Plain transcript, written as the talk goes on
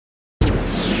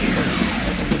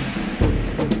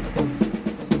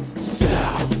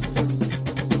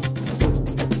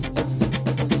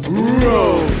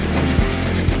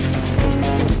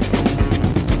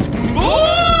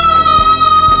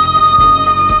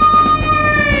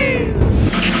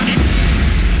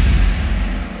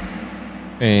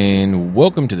And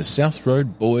welcome to the South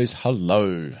Road Boys.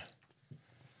 Hello.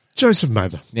 Joseph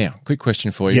Mather. Now, quick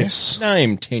question for you. Yes.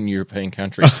 Name 10 European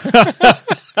countries.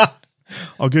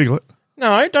 I'll Google it.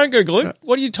 No, don't Google it.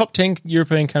 What are your top 10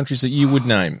 European countries that you would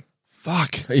name?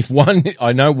 Fuck. If one,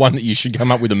 I know one that you should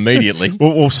come up with immediately.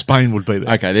 Well, Spain would be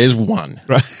there. Okay, there's one.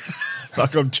 Right.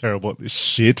 Fuck, I'm terrible at this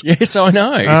shit. Yes, I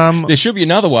know. There should be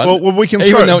another one. Well, we can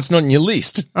even throw- though it's not in your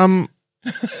list.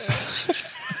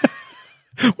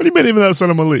 What do you mean even though it's not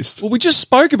on my list? Well, we just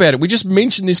spoke about it. We just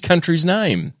mentioned this country's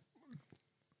name.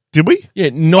 Did we?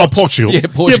 Yeah, not Portugal. Yeah,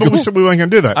 Portugal. Yeah, but we said we weren't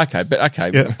going to do that.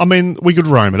 Okay. Yeah, I mean, we could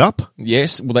rhyme it up.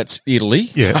 Yes, well, that's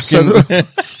Italy. Yeah.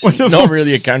 Fucking- not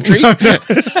really a country.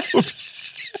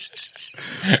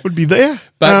 Would be there.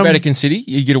 But Vatican City,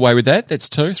 you get away with that. That's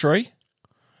 2, 3.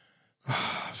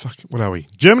 Fuck, what are we?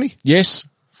 Germany? Yes.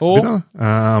 4. No.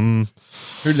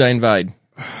 Who did they invade?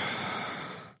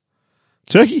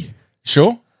 Turkey?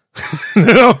 Sure.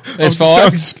 No, There's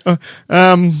I'm 5.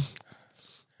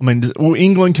 I mean, will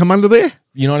England come under there?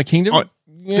 United Kingdom?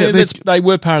 they're- They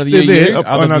were part of the They're EU, there.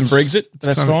 other than it's- Brexit. it's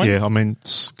That's kinda- fine. Yeah, I mean,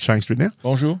 it's changed a bit now.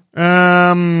 Bonjour.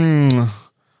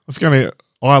 If going to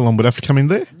Ireland, would have to come in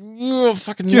there. You're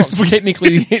fucking not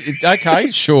technically. Okay,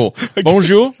 sure.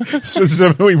 Bonjour. So does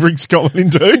that mean we bring Scotland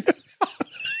into?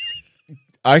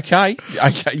 Okay.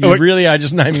 You really are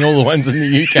just naming all the ones in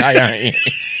the UK, aren't you?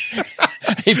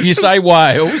 If you say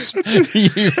Wales,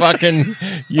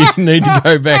 you need to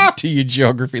go back to your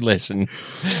geography lesson.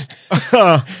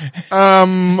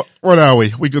 What are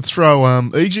we? We could throw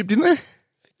Egypt in there.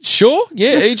 Sure,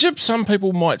 yeah, Egypt. Some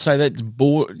people might say that's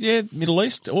Middle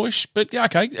East-ish, but yeah,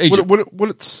 okay, Egypt. Would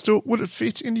it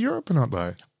fit into Europe or not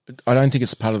though? I don't think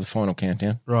it's part of the final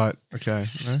countdown. Right. Okay.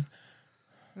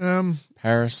 No.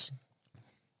 Paris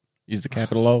is the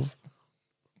capital of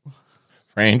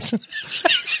France.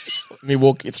 Let me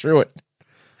walk you through it.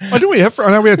 I know we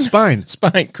had Spain.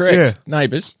 Spain, correct. Yeah.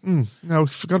 Neighbours. No, we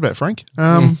forgot about Frank.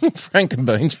 Frank and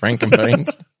beans.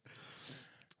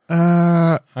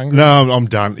 Hungry? No, I'm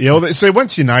done. Yeah. Well, see,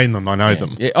 once you name them, I know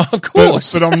them. Yeah, of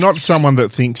course. But I'm not someone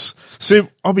that thinks. See,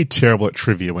 I'll be terrible at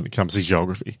trivia when it comes to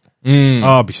geography.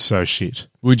 I'll be so shit.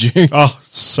 Would you? Oh,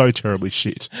 so terribly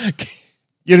shit.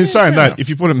 Yet in saying that, if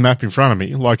you put a map in front of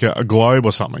me, like a globe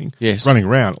or something, Yes. running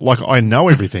around, like I know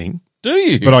everything, Do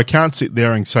you? but I can't sit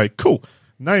there and say, cool,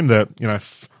 name the,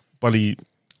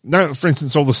 no, for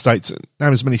instance, all the states,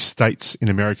 name as many states in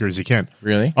America as you can.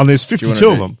 Really? And there's Do you wanna 52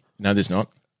 of do- them. No, there's not.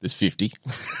 There's 50.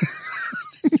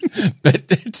 But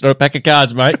it's not a pack of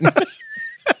cards, mate.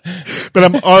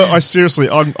 But I seriously,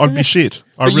 I'd be shit.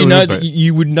 I But really you know would that be.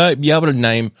 you would be able to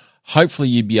name. Hopefully,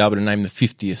 you'd be able to name the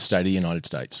 50th state of the United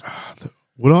States.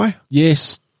 Would I?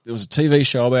 Yes, there was a TV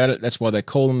show about it. That's why they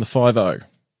call them the 5-0.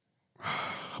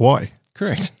 Why?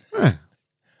 Correct. Yeah.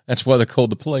 That's why they're called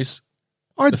the police.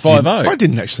 The 5-0. I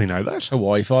didn't actually know that.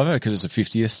 Hawaii 5-0 because it's the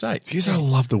 50th state. Jeez, I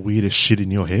love the weirdest shit in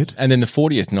your head. And then the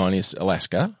 40th 9 is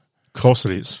Alaska. Of course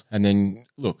it is. And then,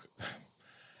 look,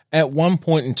 at one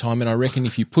point in time, and I reckon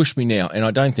if you push me now, and I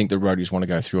don't think the roadies want to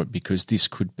go through it because this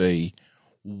could be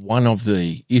one of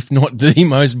the, if not the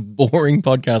most boring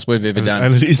podcast we've ever done.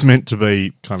 And it is meant to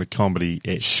be kind of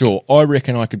comedy-ish. Sure. I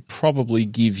reckon I could probably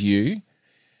give you,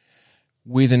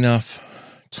 with enough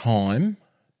time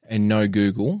and no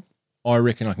Google, I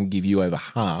reckon I can give you over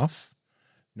half,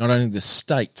 not only the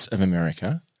states of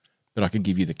America, but I could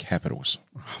give you the capitals.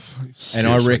 And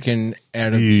I reckon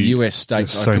out of the US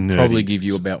states, so I could probably nerdy. give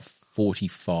you about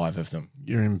 45 of them.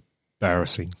 You're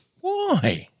embarrassing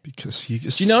Why? because you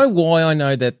just... Do you know why I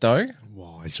know that though?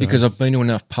 Why? Joe? Because I've been to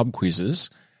enough pub quizzes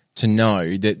to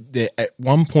know that at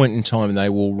one point in time they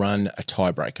will run a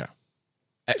tiebreaker.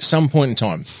 At some point in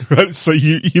time. Right, so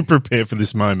you prepare for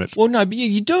this moment. Well, no, but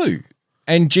you do.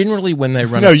 And generally when they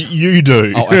run No, you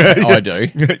do. Oh, I do.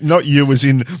 Not you as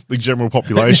in the general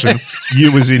population.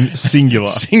 You as in singular.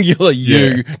 Singular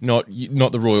you, Yeah.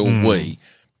 not the royal we.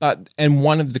 And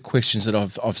one of the questions that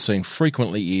I've seen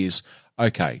frequently is,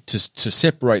 okay, to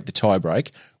separate the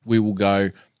tiebreak, we will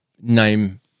go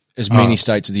name as many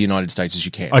states of the United States as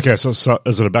you can. Okay, so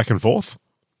is it a back and forth?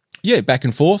 Yeah, back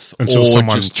and forth, Until or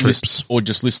someone just trips.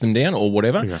 list them down, or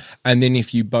whatever. Okay. And then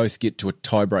if you both get to a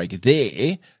tiebreak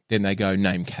there, then they go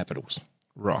name capitals.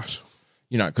 Right.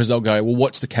 Because they'll go, well,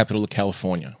 what's the capital of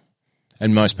California?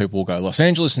 And most people will go Los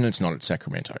Angeles, and it's not, it's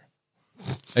Sacramento.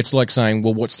 It's like saying,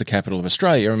 well, what's the capital of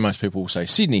Australia? And most people will say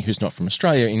Sydney, who's not from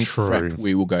Australia. In True. fact,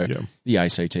 we will go the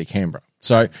ACT Canberra.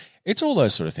 So it's all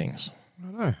those sort of things.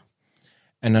 I know.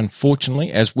 And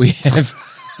unfortunately, as we have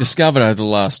discovered over the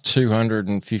last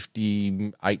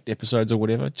 258 episodes or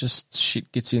whatever, just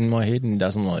shit gets in my head and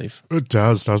doesn't leave. It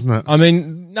does, doesn't it? I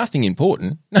mean, nothing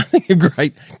important, nothing of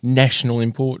great national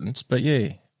importance, but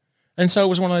yeah. And so it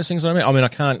was one of those things I mean, I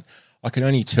can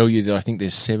only tell you that I think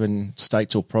there's 7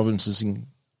 states or provinces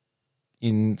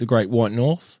in the Great White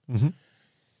North.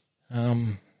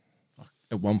 Mm-hmm.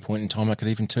 At one point in time, I could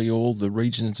even tell you all the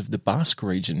regions of the Basque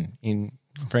region in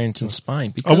France and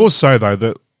Spain. I will say, though,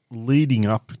 that leading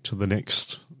up to the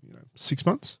next 6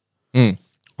 months, I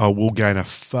will gain a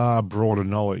far broader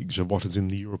knowledge of what is in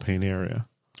the European area.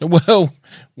 Well,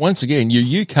 once again, your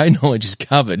UK knowledge is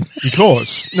covered.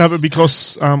 Because we're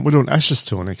doing Ashes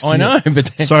tour next year. I know, but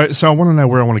so I want to know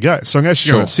where I want to go. So I'm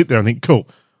actually going Sure. to sit there and think, cool,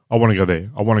 I want to go there.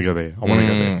 I want to go there. I want to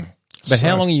go there. But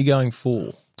how long are you going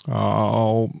for?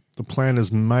 The plan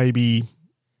is maybe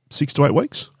 6 to 8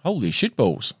 weeks. Holy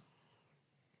shitballs.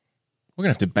 We're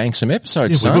going to have to bank some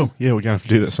episodes, Yeah, son. we will. Yeah, we're going to have to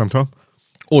do that sometime.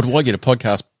 Or do I get a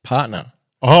podcast partner?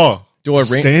 Oh, Do I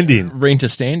rent a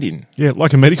stand-in? Yeah,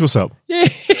 like a medical sub. Yeah.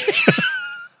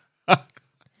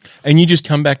 And you just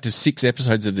come back to 6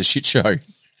 episodes of the shit show.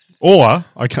 Or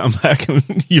I come back and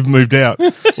you've moved out.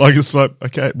 Like, it's like,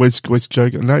 okay, where's Joe?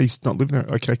 No, he's not living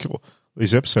there. Okay, cool.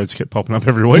 These episodes kept popping up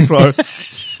every week. Like,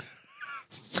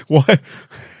 why?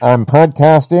 I'm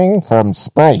podcasting from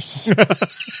space.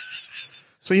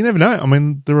 So you never know. I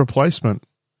mean, the replacement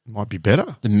might be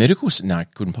better. The medical... No,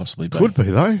 couldn't possibly be. Could be,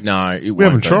 though. No, it We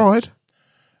haven't tried.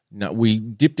 No, we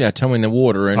dipped our toe in the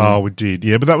water and... Oh, we did.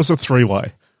 Yeah, but that was a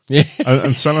 3-way. Yeah.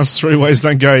 And sometimes 3-ways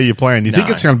don't go your plan. You think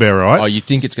No. it's going to be all right. Oh, you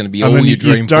think it's going to be and all then you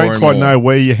dream you for don't and quite more. know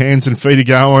where your hands and feet are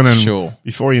going. And Sure.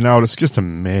 before you know it, it's just a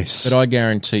mess. But I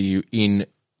guarantee you, in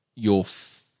your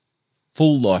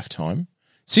full lifetime,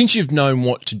 since you've known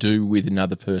what to do with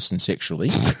another person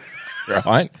sexually,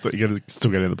 right? But you got to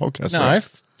still get in the podcast. No, right?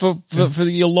 for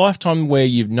your lifetime where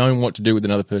you've known what to do with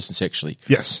another person sexually,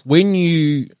 Yes. when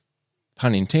you,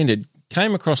 pun intended,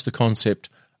 came across the concept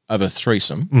of a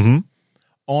threesome,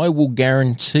 I will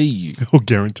guarantee you, I'll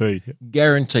guarantee.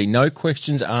 no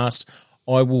questions asked,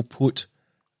 I will put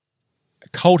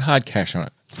cold hard cash on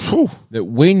it. Whew. That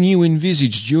when you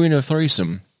envisaged you in a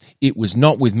threesome, it was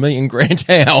not with me and Grant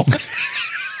Howe.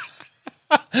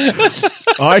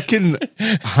 I can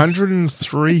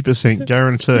 103%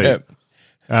 guarantee. Yep.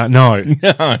 No. No,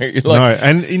 No.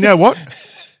 And you know what?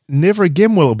 Never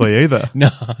again will it be either. no.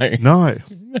 No.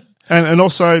 And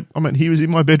also, I mean, he was in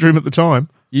my bedroom at the time,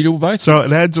 You do both. so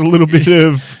it adds a little bit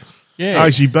of Yeah.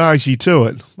 argy-bargy to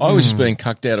it. I was just being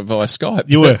cucked out of via Skype.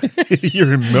 You were.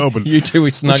 You're in Melbourne. You two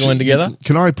were snuggling together.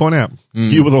 Can I point out,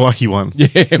 you were the lucky one. Yeah,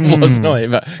 it wasn't I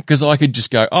ever. Because I could just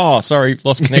go, oh, sorry,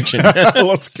 lost connection.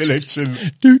 Lost connection.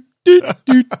 Doot, doot,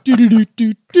 doot, doot, doot,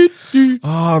 doot, doot, doot.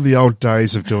 Oh, the old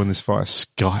days of doing this via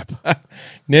Skype.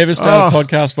 Never start a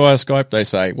podcast via Skype, they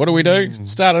say. What do we do?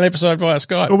 Start an episode via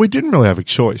Skype. Well, we didn't really have a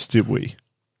choice, did we?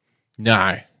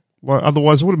 No. Well,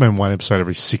 otherwise, it would have been one episode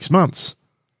every 6 months.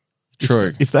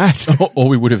 True. If that. Or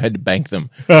we would have had to bank them.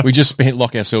 We just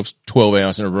lock ourselves 12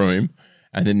 hours in a room,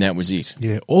 and then that was it.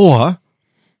 Yeah. Or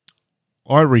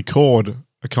I record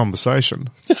a conversation.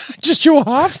 Just your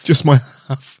half? Just my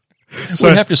half. So,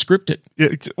 We'd have to script it yeah,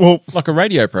 well, like a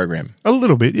radio program. a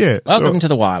little bit, yeah. Welcome to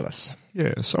the wireless.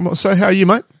 Yeah. So how are you,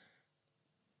 mate?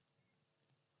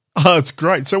 Oh, it's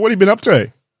great. So what have you been up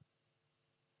to?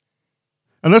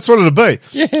 And that's what it'd be.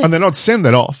 Yeah. And then I'd send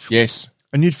that off Yes.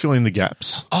 and you'd fill in the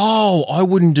gaps. Oh, I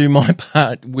wouldn't do my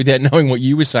part without knowing what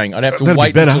you were saying. I'd have to That'd be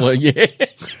wait better. until yeah.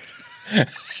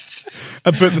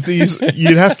 But the thing is,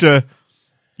 you'd have to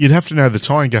know the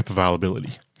time gap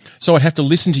availability. So I'd have to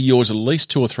listen to yours at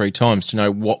least 2 or 3 times to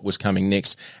know what was coming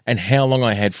next and how long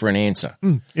I had for an answer.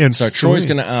 Yeah, and So fill Troy's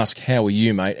in. going to ask, how are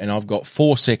you, mate? And I've got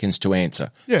 4 seconds to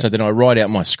answer. Yeah. So then I write out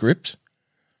my script.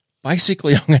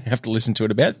 Basically, I'm going to have to listen to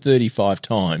it about 35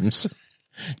 times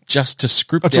just to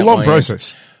script That's out a long my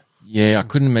process. answer. Yeah, I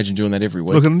couldn't imagine doing that every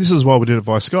week. Look, and this is why we did it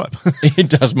via Skype. It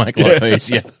does make life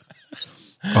easier.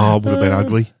 Oh, it would have been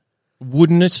ugly.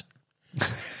 Wouldn't it?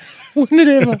 Wouldn't it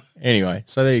ever? Anyway,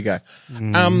 so there you go.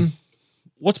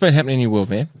 What's been happening in your world,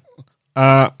 man?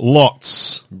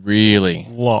 Lots. Really?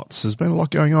 There's been a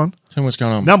lot going on. Tell me what's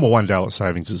going on. Number one, Daylight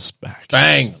Savings is back.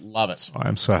 Bang! Love it. I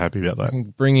am so happy about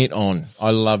that. Bring it on.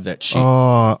 I love that shit.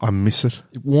 Oh, I miss it.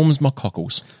 It warms my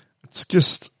cockles. It's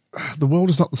just, the world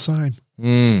is not the same.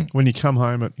 When you come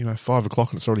home at 5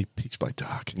 o'clock and it's already pitch black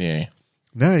dark. Yeah.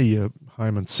 Now you're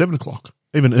home at 7 o'clock,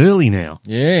 even early now.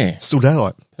 Yeah. It's still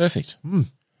daylight. Perfect.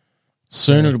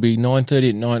 Soon it'll be 9:30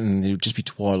 at night and it'll just be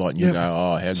twilight and you'll go,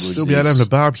 oh, how good Still is be out this? having a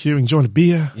barbecue, enjoying a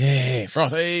beer. Yeah,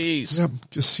 frothies. Yep,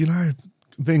 just,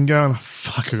 then going,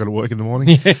 fuck, I got to work in the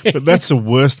morning. But that's the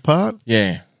worst part.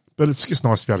 Yeah. But it's just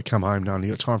nice to be able to come home knowing you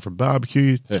got time for a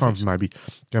barbecue, time for maybe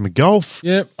game of golf.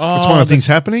 Yep. That's one of the things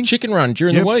happening. Chicken run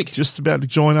during the week. Just about to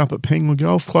join up at Penguin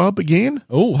Golf Club again.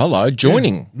 Oh, hello.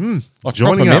 Joining. Like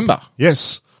Joining proper up. member.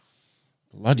 Yes.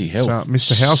 Bloody hell. So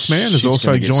Mr. Houseman is Shit's also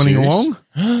gonna get joining serious.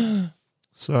 along.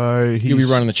 So You'll be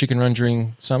he's running the chicken run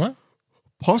during summer?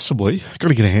 possibly got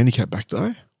to get a handicap back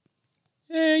though.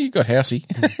 Yeah, you got housey.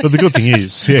 But the good thing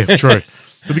is, yeah, true.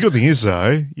 But the good thing is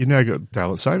though, you now got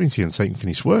daylight savings here, so you can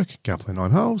finish work, go and play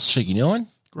 9 holes. Cheeky 9.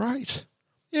 Great.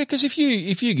 Yeah, because if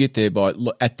you get there by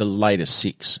at the latest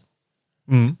 6,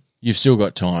 you've still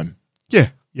got time Yeah,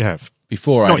 you have.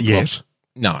 before 8 Not o'clock. yet.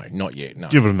 No, not yet. No.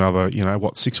 Give it another,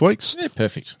 6 weeks? Yeah,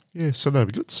 perfect. Yeah, so that'll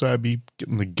be good. So I'll be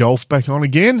getting the golf back on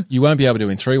again. You won't be able to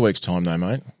in 3 weeks' time, though,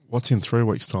 mate. What's in 3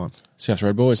 weeks' time? South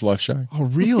Road Boys live show. Oh,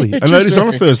 really? Yeah, I know true it is on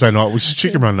a story. Thursday night, which is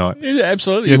chicken run night. Yeah,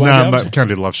 absolutely. Yeah, You won't no, be able mate, to. can't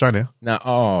do the live show now.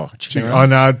 No, chicken Oh, run.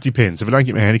 no, it depends. If I don't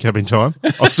get my handicap in time,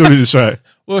 I'll still do the show.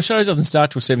 Well, the show doesn't start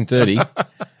till 7:30,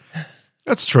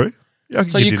 That's true. Yeah, I can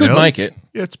so get you in could early. make it.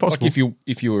 Yeah, it's Like possible.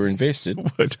 if you were invested.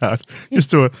 Worked hard.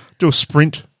 Just do a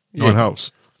sprint 9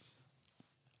 holes.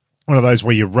 One of those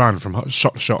where you run from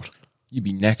shot to shot. You'd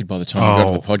be knackered by the time you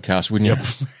got to the podcast, wouldn't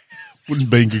you?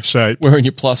 Wouldn't be in good shape. Wearing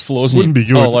your plus floors and Wouldn't your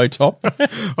be good. polo top.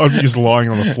 I'd be just lying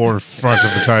on the floor in front of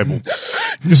the table,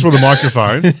 just with a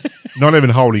microphone, not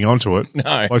even holding onto it.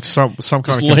 No. Like some kind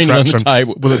of leaning on the contraption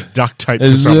table. with a duct tape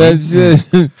to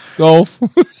something. Golf.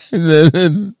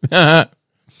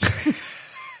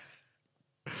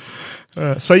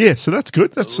 So that's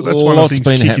good. That's one of the Lots things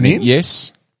been kicking happening. in.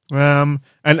 Yes. And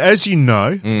as you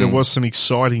know, there was some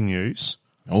exciting news.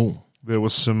 Oh. There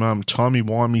was some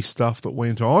timey-wimey stuff that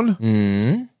went on.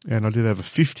 And I did have a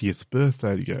 50th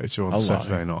birthday to go to on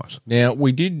Saturday night. Now,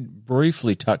 we did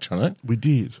briefly touch on it. We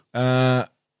did.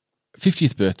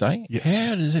 50th birthday. Yes.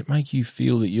 How does it make you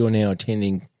feel that you're now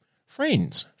attending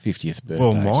friends' 50th birthdays?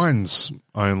 Well, mine's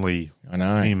only I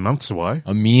know. a months away.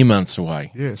 A mere months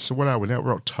away. Yeah, so what are we now?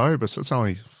 We're October, so it's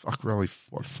only,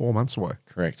 4 months away.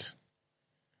 Correct.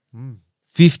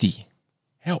 50.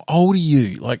 How old are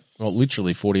you? Like, well,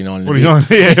 literally 49. 49,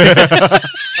 yeah.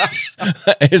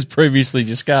 As previously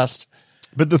discussed.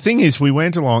 But the thing is, we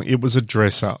went along, it was a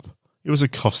dress up. It was a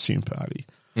costume party.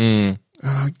 You'd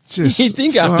Just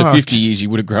think after fuck, 50 years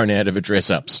you would have grown out of a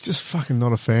dress-ups. Just fucking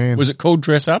not a fan. Was it called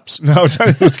dress-ups? No, I don't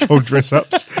think it was called dress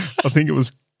ups. I think it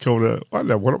was called I don't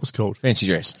know what it was called. Fancy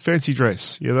dress. Fancy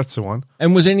dress. Yeah, that's the one.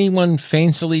 And was anyone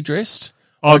fancily dressed?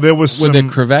 Oh, there was Were some. there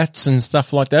cravats and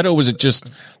stuff like that, or was it just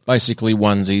basically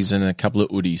onesies and a couple of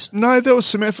hoodies? No, there was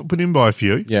some effort put in by a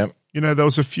few. Yeah. There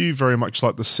was a few very much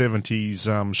like the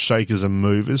 70s shakers and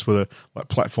movers with like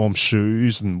platform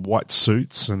shoes and white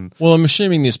suits. And Well, I'm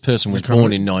assuming this person was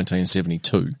born in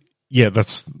 1972, yeah,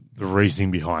 that's the reasoning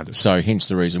behind it. so hence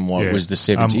the reason why Yeah. it was the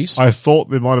 70s. I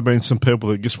thought there might have been some people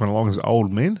that just went along as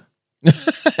old men.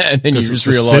 and then you Because just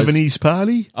it's a realised, 70s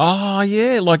party. oh,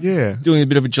 yeah, like Yeah. doing a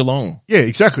bit of a Geelong. Yeah,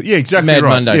 exactly. Yeah, exactly Mad right.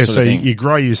 Monday yeah, sort so of thing. you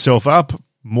grey yourself up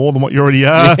more than what you already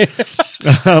are.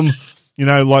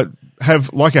 Like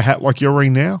have like a hat like you're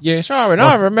wearing now. Yes, oh, and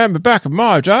I remember back in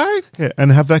my day. Yeah,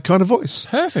 and have that kind of voice.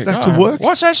 Perfect. That could work.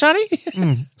 What's that, Sonny?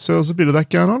 So there's a bit of that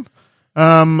going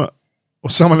on. Or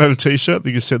someone had a T-shirt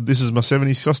that just said, "This is my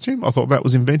 70s costume." I thought that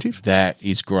was inventive. That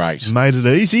is great. Made it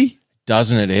easy,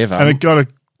 Doesn't it ever? and it got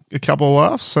a couple of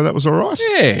laughs, so that was all right.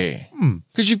 yeah.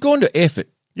 Because you've gone to effort.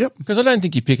 Yep. Because I don't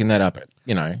think you're picking that up at,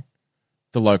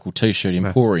 the local T-shirt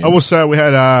emporium. I will say we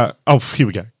had, here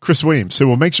we go. Chris Williams, who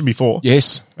we mentioned before,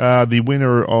 Yes. the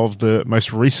winner of the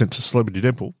most recent Celebrity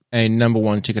Deadpool. And number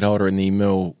one ticket holder in the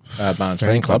Mel Barnes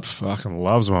fan club. Fucking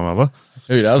loves my mother.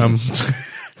 Who doesn't?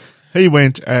 He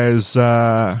went as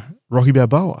Rocky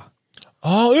Balboa.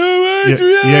 Oh, Yeah,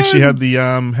 Adrian! he actually had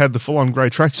the full on grey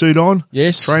tracksuit on.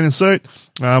 Yes. Training suit.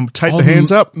 Taped the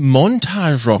hands up.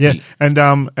 Montage Rocky. Yeah, and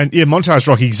montage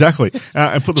Rocky exactly,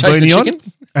 and put the Chase the beanie on,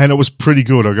 chicken? and it was pretty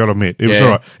good. I got to admit, it was Yeah.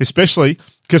 all right, especially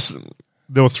because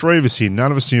there were 3 of us here. None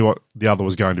of us knew what the other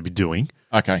was going to be doing.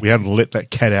 Okay. We hadn't let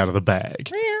that cat out of the bag.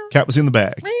 Cat was in the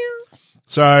bag,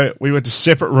 so we went to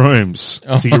separate rooms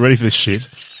to get ready for this shit.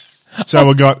 So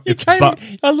we got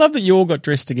I love that you all got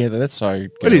dressed together. That's so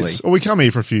It girly. is. Well, we come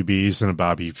here for a few beers and a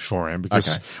barbie beforehand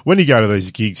because Okay. when you go to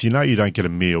these gigs, you don't get a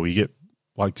meal. You get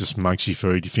like just munchie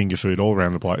food, your finger food all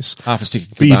around the place. Half a stick of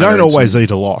But you Cabana don't and always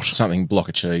eat a lot. something block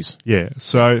of cheese. Yeah.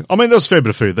 So, I mean, there's a fair bit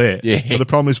of food there. Yeah. But the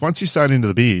problem is once you start into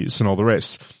the beers and all the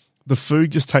rest, the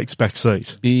food just takes back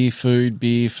seat. Beer, food,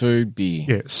 beer.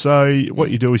 Yeah. So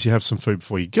what you do is you have some food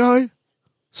before you go.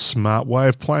 Smart way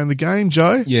of playing the game,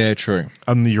 Joe. Yeah, true.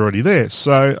 And you're already there.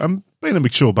 So being a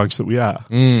mature bunch that we are.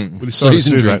 We decided to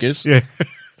Seasoned do that. drinkers. Yeah.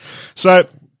 So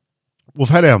we've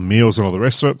had our meals and all the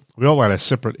rest of it. We all had our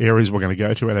separate areas we're going to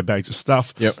go to, had our bags of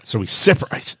stuff. Yep. So we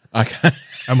separate Okay.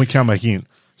 and we come back in.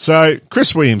 So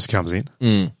Chris Williams comes in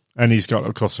and he's got,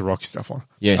 of course, the Rocky stuff on.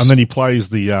 Yes. And then he plays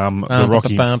the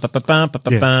Rocky. Not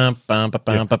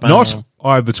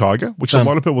Eye of the Tiger, which a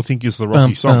lot of people think is the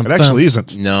Rocky song. It actually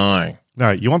isn't. No.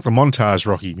 No, you want the montage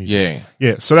Rocky music.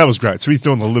 Yeah. Yeah, so that was great. So he's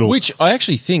doing the little... Which I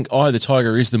actually think Eye of the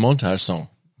Tiger is the montage song.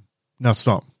 No, it's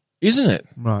not. Isn't it?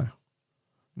 No.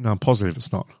 No, I'm positive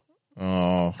it's not.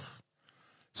 Oh,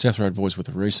 South Road Boys with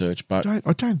the research. But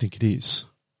I don't think it is.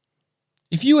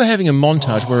 if you were having a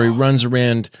montage where he runs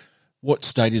around, what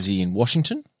state is he in?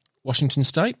 Washington? Washington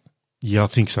State? Yeah, I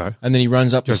think so. And then he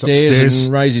runs up the Goes stairs upstairs.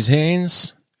 and raises his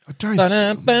hands. I don't...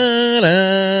 Ba-dun,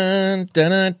 ba-dun,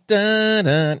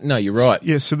 dun-dun-dun. No, you're right.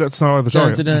 Yeah, so that's not Eye of the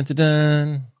Tiger.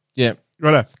 Dun-dun-dun-dun. Yeah.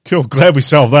 Righto. Cool. Glad we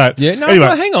solved that. Yeah, no, Anyway,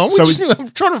 no, hang on. So I'm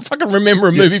trying to fucking remember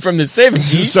a movie from the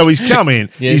 70s. So he's come in,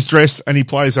 Yes. he's dressed, and he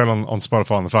plays that on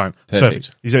Spotify on the phone.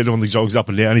 Perfect. He's out doing the jogs up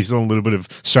and down. He's doing a little bit of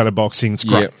shadow boxing. It's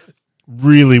great. Yep.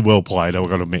 Really well played, I've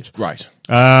got to admit. Great.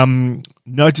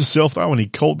 Note to self, though, when he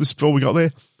called this before we got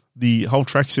there, the whole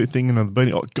tracksuit thing and the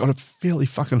beanie, it got it fairly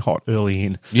fucking hot early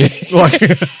in. Yeah. Like,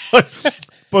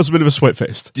 was a bit of a sweat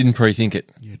fest. Didn't pre-think it.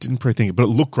 Yeah, didn't pre-think it, but it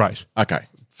looked great. Okay.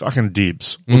 Fucking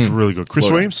dibs. Looked really good. Chris Well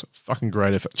done. Williams, fucking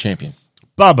great effort. Champion.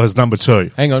 Bubba's number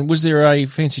 2. Hang on. Was there a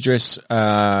fancy dress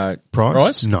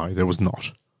prize? No, there was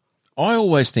not. I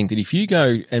always think that if you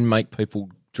go and make people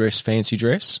dress fancy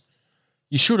dress,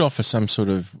 you should offer some sort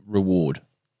of reward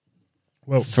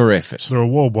Well, for effort. the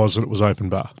reward was that it was open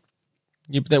bar.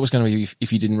 Yeah, but that was going to be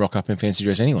if you didn't rock up in fancy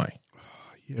dress anyway.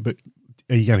 Yeah, but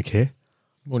are you going to care?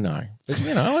 Well, no. But,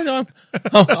 you know, I'm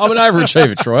an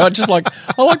overachiever, Troy.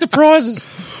 I like the prizes.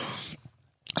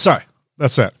 So,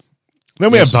 that's that.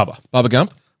 Then we Yes. have Bubba. Bubba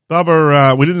Gump,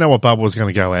 Bubba, we didn't know what Bubba was going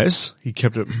to go as. He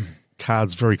kept it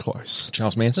cards very close.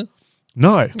 Charles Manson.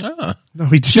 No. Ah, No,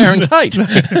 he didn't. Sharon Tate.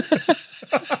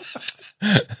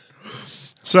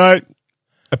 So,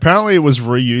 apparently it was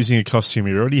reusing a costume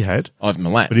he already had, Ivan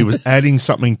Milat. but he was adding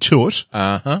something to it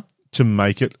Uh-huh. to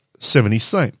make it 70s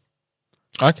theme.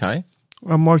 Okay.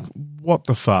 I'm like, what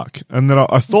the fuck? And then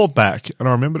I thought back, and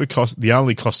I remember the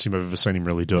only costume I've ever seen him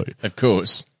really do, Of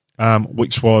course.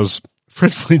 which was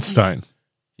Fred Flintstone.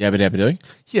 Yabba dabba doo.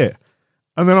 Yeah.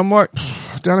 And then I'm like,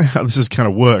 I don't know how this is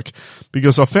going to work,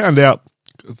 because I found out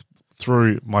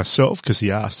through myself, because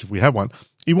he asked if we had one,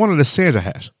 he wanted a Santa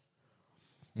hat.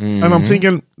 And I'm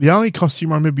thinking, the only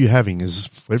costume I remember you having is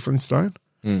Fred Flintstone,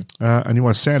 and you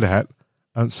want a Santa hat,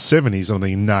 and it's 70s. I'm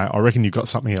thinking, no, I reckon you've got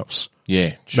something else.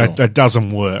 Yeah, sure. That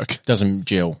doesn't work. Doesn't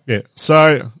gel. Yeah.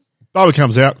 So, Bubba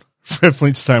comes out, Fred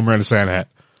Flintstone wearing a Santa hat.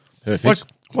 Perfect. Like,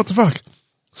 what the fuck?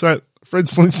 So, Fred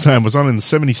Flintstone was on in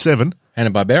 77.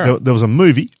 Hanna-Barbera. There was a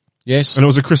movie, Yes. and it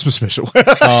was a Christmas special.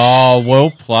 Oh, well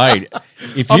played.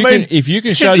 If you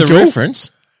can show the technical.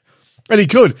 reference, And he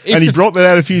could. If And he the- brought that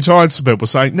out a few times to people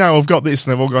saying, no, I've got this.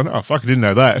 And they've all gone, oh, fuck, I didn't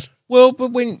know that. well,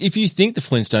 but if you think the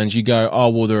Flintstones, you go, oh,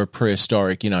 well, they're a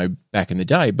prehistoric, back in the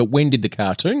day. But when did the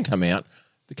cartoon come out?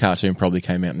 The cartoon probably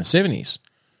came out in the 70s.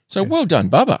 So well done,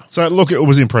 Bubba. So, look, it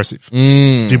was impressive.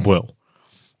 Did well.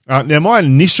 Now, my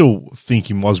initial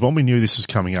thinking was when we knew this was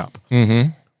coming up,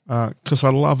 because I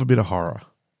love a bit of horror.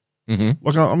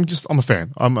 Like, I'm a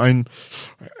fan. I mean,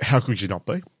 how could you not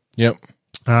be? Yep.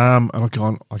 And I've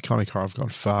gone, iconic horror. I've gone,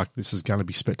 fuck, this is going to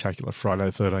be spectacular. Friday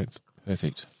the 13th.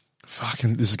 Perfect.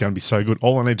 Fucking, this is going to be so good.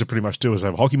 All I need to pretty much do is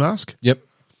have a hockey mask. Yep.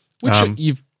 Which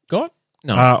you've got?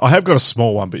 No. I have got a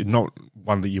small one, but not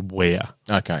one that you wear.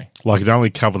 Okay. Like, it'd only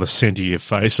cover the centre of your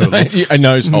face. So A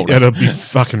nose holder. it'd be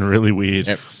fucking really weird.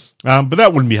 Yep. But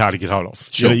that wouldn't be hard to get hold of.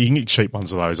 Sure. You can get cheap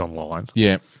ones of those online.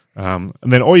 Yeah. And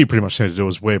then all you pretty much need to do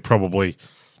is wear probably,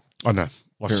 I don't know,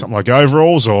 like something like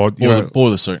overalls or,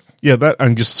 Boiler suit. yeah, that,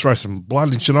 and just throw some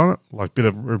blood and shit on it, like a bit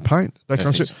of red paint, that kind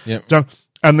of Perfect. shit. Yep. Done.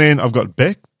 And then I've got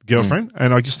Beck, girlfriend,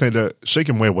 and I just need to, she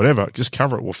can wear whatever, just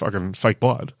cover it with fucking fake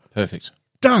blood. Perfect.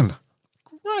 Done.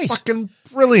 Great. Fucking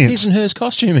brilliant. His and hers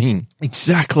costuming.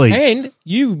 Exactly. And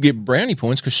you get brownie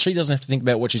points because she doesn't have to think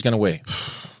about what she's going to wear.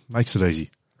 Makes it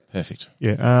easy. Perfect.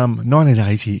 Yeah.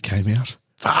 1980 it came out.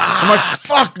 I'm like,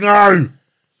 fuck no.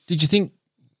 Did you think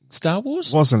Star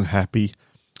Wars? Wasn't happy.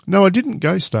 No, I didn't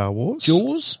go Star Wars.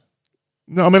 Jaws?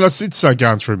 No, I mean, I did start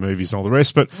going through movies and all the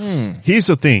rest, but here's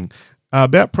the thing.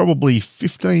 About probably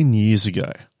 15 years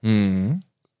ago,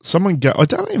 someone I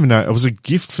don't even know, it was a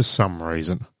gift for some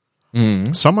reason.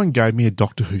 Someone gave me a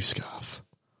Doctor Who scarf.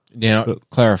 Now,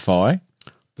 clarify.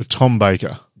 The Tom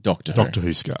Baker Doctor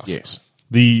Who scarf. Yes.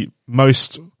 The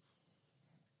most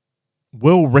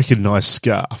well-recognised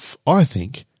scarf, I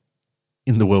think,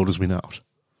 in the world as we know it.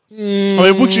 I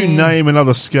mean, would you name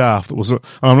another scarf that was?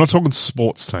 I'm not talking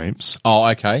sports teams. Oh,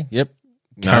 okay. Yep.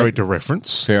 No, Character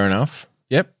reference. fair enough.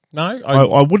 Yep. No.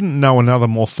 I wouldn't know another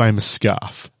more famous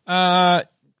scarf.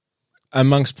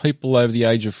 Amongst people over the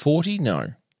age of 40, no.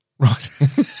 Right.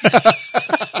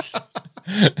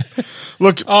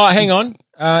 Look, Oh, hang on.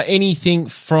 Anything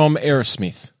from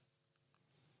Aerosmith?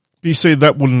 you see,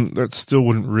 that still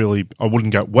wouldn't really. I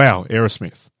wouldn't go, wow,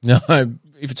 Aerosmith. No.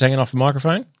 If it's hanging off a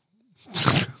microphone?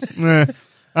 Nah.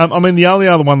 I mean, the only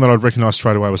other one that I'd recognise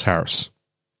straight away was Harris.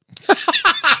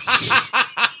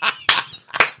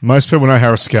 Most people know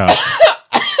Harris scarf.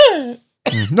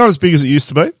 Not as big as it used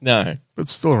to be, No. but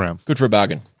still around. Good for a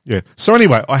bargain. Yeah. So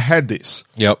anyway, I had this,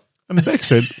 Yep. and Beck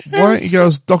said, "Why don't you go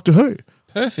as Doctor Who?"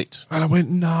 Perfect. And I went,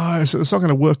 "No, so it's not going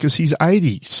to work because he's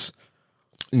 80s."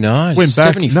 No, Went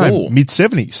back, 74. no, mid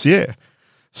 70s. Yeah.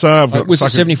 So I've got Was it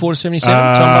fucking- 74 to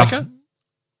 77, Tom Baker?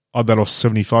 Oh, that was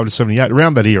 75 to 78,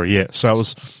 around that era. Yeah. So it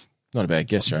was. Not a bad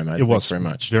guess, Joe, mate. It was Thanks very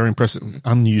much. very impressive.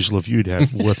 Unusual of you to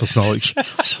have worthless knowledge.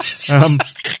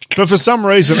 But for some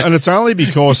reason, and it's only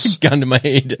because Gun to my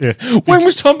head. When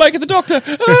was Tom Baker the Doctor?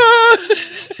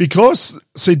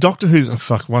 see, Doctor Who's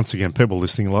once again, people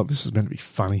listening like this is meant to be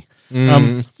funny.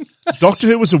 Doctor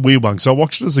Who was a weird one, so I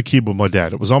watched it as a kid with my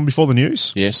dad. It was on before the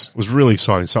news. Yes. It was really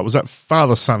exciting. So it was that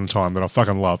father-son time that I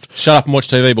fucking loved. Shut up and watch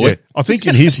TV, boy. Yeah. I think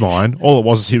in his mind, all it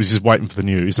was is he was just waiting for the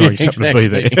news and I just happened to be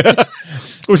there.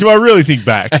 Look, if I really think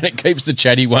back, And it keeps the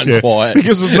chatty one quiet.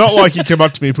 because it's not like he came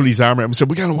up to me and put his arm around me and said,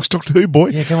 "We're going to watch Doctor Who, boy."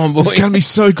 Yeah, come on, boy. It's going to be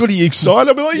so good. Are you excited?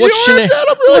 I'll be like, What, "Yeah, Dad,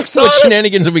 I'm really excited." what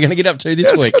shenanigans are we going to get up to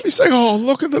this It's week? going to be saying, "Oh,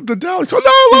 look at the Daleks." Oh, no,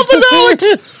 I love the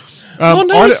Daleks. Oh,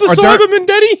 no, it's the Cyberman,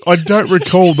 Daddy. I don't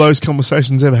recall those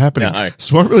conversations ever happening. No.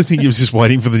 So I really think he was just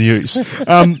waiting for the news.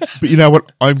 But you know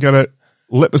what? I'm going to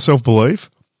let myself believe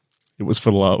it was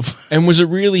for love. And was it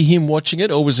really him watching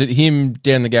it, or was it him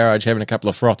down the garage having a couple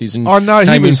of frothies and Oh, no, he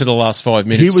came was- into the last 5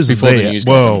 minutes He was before there. the news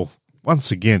got Well,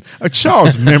 once again, a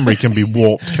child's memory can be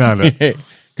warped, can't it? Yeah,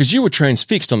 because you were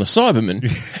transfixed on the Cyberman.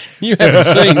 You haven't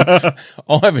seen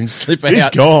Ivan slip out. He's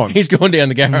gone. He's gone down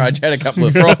the garage, had a couple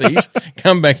of frothies,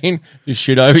 come back in, just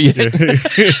shit over you.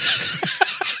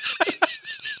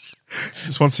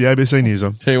 Just wants the ABC news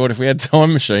on. Tell you what, if we had a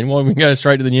time machine, why wouldn't we go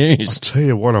straight to the news? Tell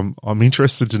you what, I'm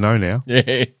interested to know now, Yeah.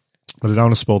 but I don't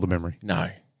want to spoil the memory. No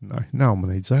one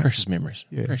needs that. precious memories.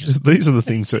 Yeah. Precious. These are the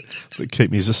things that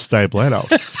keep me as a stable adult.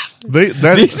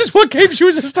 This is what keeps you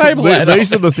as a stable adult.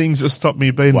 These are the things that stop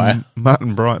me being Wow.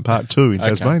 Martin Bryant Part 2 in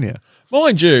Tasmania.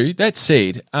 Mind you, that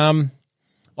said, I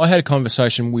had a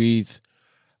conversation with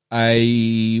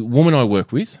a woman I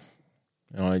work with.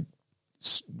 Woman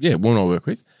I work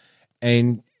with.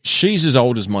 And she's as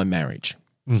old as my marriage,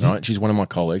 right? She's one of my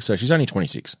colleagues, so she's only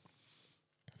 26.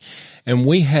 And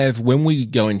we have, when we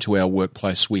go into our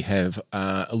workplace, we have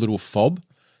a little fob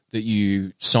that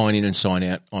you sign in and sign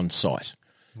out on site.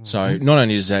 So not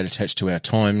only is that attached to our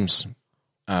timesheets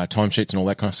and all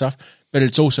that kind of stuff, but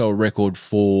it's also a record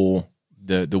for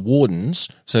the wardens,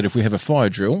 so that if we have a fire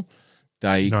drill,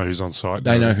 they Know who's on site.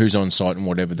 they know who's on site and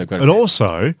whatever they've got. But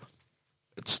also,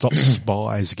 it stops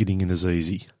spies getting in as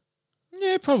easy.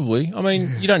 Yeah, probably. I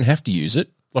mean, you don't have to use it.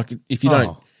 Like if you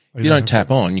don't tap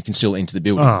on, you can still enter the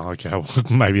building. Oh, okay. Well,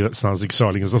 maybe that's not as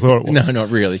exciting as I thought it No, was. not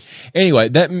really. Anyway,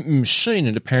 that machine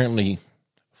at apparently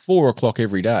 4 o'clock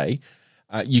every day,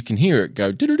 you can hear it go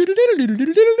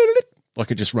like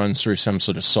it just runs through some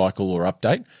sort of cycle or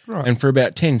update. Right. And for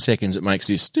about 10 seconds, it makes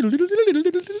this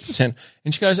sound.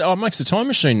 And she goes, "Oh, it makes the time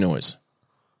machine noise."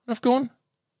 And I've gone,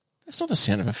 "That's not the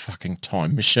sound of a fucking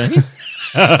time machine."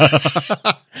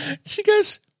 She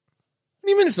goes, "What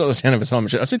do you mean it's not the sound of a time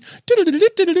machine?" I said,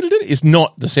 "It's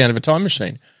not the sound of a time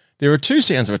machine. There are two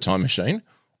sounds of a time machine.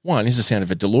 One is the sound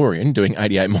of a DeLorean doing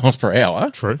 88 miles per hour.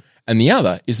 True. And the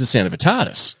other is the sound of a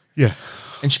TARDIS." Yeah.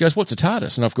 And she goes, "What's a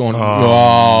TARDIS?" And I've gone,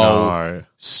 No.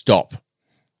 stop.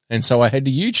 And so I had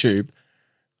to YouTube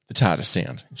the TARDIS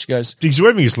sound. And she goes, Did you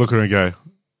ever just look at her and go,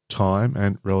 time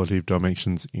and relative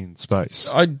dimensions in space?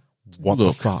 What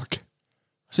the fuck?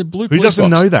 I said, "Blue Who police doesn't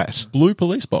box." know that? Blue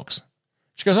police box.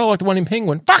 She goes, "Oh, like the one in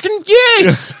Penguin." Fucking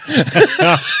yes!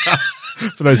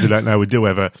 For those who don't know, we do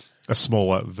have a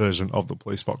smaller version of the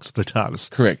police box, the TARDIS.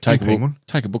 Correct. Take a Penguin.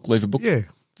 book, leave a book. Yeah.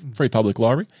 Free public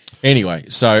library. Anyway,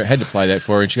 so I had to play that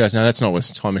for her, and she goes, "No, that's not what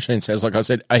a time machine sounds like." I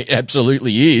said, "It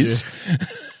absolutely is."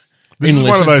 This is one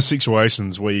Unless of those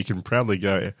situations where you can proudly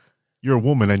go, "You're a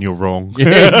woman and you're wrong."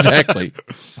 Yeah, exactly.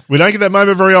 We don't get that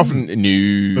moment very often.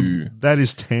 No. That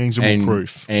is tangible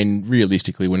proof. And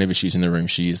realistically, whenever she's in the room,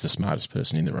 she is the smartest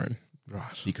person in the room. Right.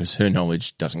 Because her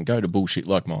knowledge doesn't go to bullshit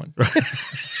like mine.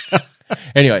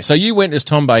 Anyway, so you went as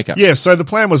Tom Baker. Yeah, so the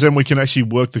plan was then we can actually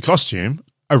work the costume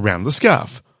around the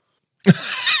scarf.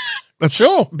 That's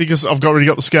Sure. because I've already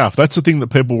got the scarf. That's the thing that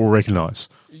people will recognise.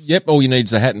 Yep, all you need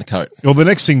is the hat and the coat. Well, the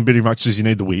next thing pretty much is you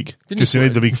need the wig because you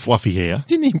need the big fluffy hair.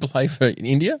 Didn't he play for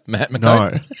India, Matt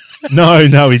McCoy?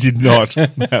 No, he did not.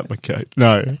 Matt McCoy.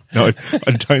 No,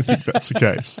 I don't think that's the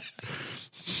case.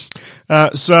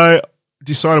 So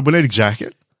decided we need a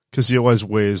jacket because he always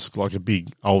wears like a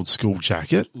big old school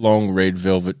jacket. Long red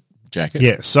velvet jacket.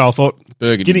 Yeah, so I thought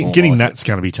Burgundy getting more like that's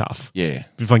going to be tough. Yeah,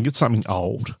 If I can get something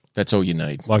old, that's all you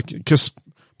need. like because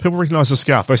people recognise the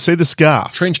scarf, they see the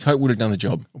scarf. Trench coat would have done the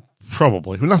job.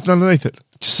 Probably with nothing underneath it,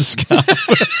 just a scarf.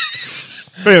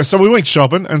 But yeah, so we went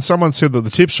shopping, and someone said that the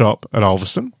tip shop at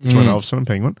Ulverston, between Ulverston and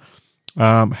Penguin,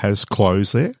 has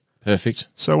closed there. Perfect.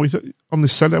 So we thought on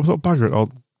this Saturday, we thought, bugger it, a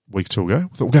week or two ago,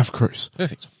 we thought we'll go for a cruise.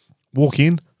 Perfect. Walk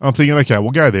in, I'm thinking, okay, we'll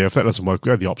go there. If that doesn't work,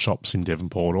 we'll go to the op shops in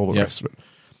Devonport, all the Yep. rest of it.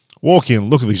 Walk in,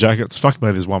 look at the jackets. Fuck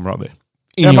me, there's one right there.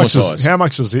 In your size. How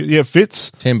much is it? Yeah, it fits.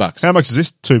 $10. How much is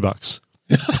this? $2.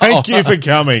 Thank you for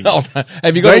coming. Oh,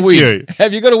 have you got Thank a wig? you.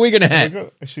 Have you got a wig and a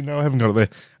hat? Actually, no, I haven't got it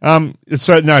there.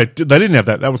 So no, they didn't have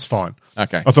that. That was fine.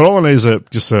 Okay. I thought all I need is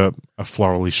just a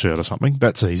florally shirt or something.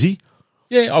 That's easy.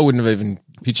 Yeah, I wouldn't have even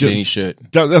pictured any shirt.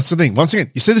 That's the thing. Once again,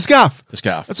 you see the scarf. The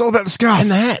scarf. That's all about the scarf. And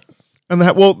the hat. And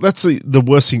that, well, that's the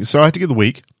worst thing. So I had to get the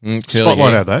wig. curly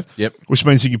Spotlight hair. out that. Yep. Which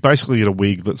means you can basically get a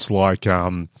wig that's like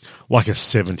a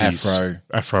 70s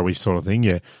Afro-y sort of thing.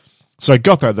 Yeah. So I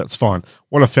got that. That's fine.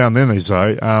 What I found then is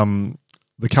though,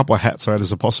 the couple of hats I had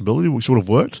as a possibility, which would have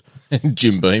worked,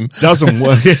 Jim Beam. doesn't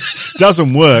work.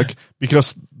 Doesn't work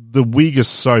because the wig is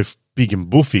so big and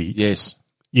buffy. Yes.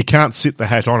 You can't sit the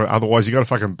hat on it. Otherwise, you got to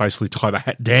fucking basically tie the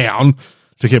hat down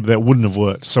to keep it. That wouldn't have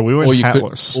worked. So we went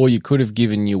hatless. Or you could have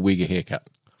given your wig a haircut.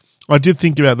 I did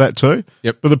think about that too.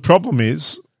 Yep. But the problem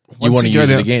is, You want to use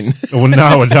it again. Well, no,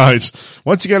 I don't.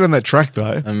 Once you go down that track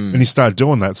though, and you start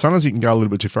doing that, sometimes you can go a little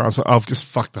bit too far. So I've just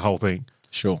fucked the whole thing.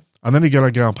 Sure. And then you got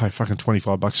to go and pay fucking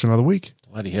 $25 for another week.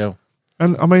 Bloody hell.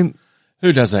 And I mean,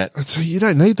 Who does that? you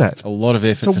don't need that. A lot of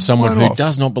effort It's a for someone who one-off.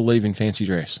 does not believe in fancy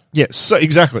dress. Yes, so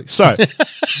exactly. So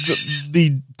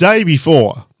the day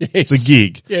before Yes. the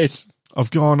gig, Yes.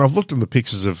 I've looked in the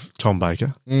pictures of Tom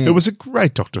Baker. It was a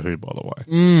great Doctor Who, by the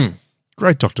way.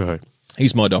 Great Doctor Who.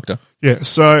 He's my doctor. Yeah,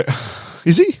 so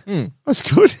is he? That's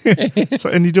good. So,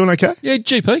 and you doing okay? Yeah,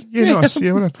 GP. Yeah, nice.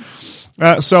 Yeah, well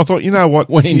done. So I thought, you know what?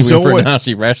 Went into He's him for a always-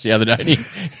 nasty rash the other day. And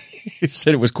he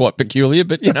said it was quite peculiar,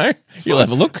 but you'll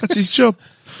have a look. That's his job.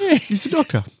 He's a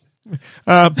doctor.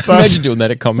 But Imagine doing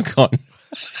that at Comic Con.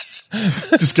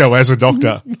 just go as a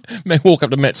doctor. May walk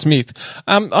up to Matt Smith.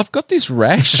 I've got this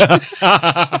rash.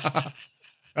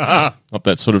 Not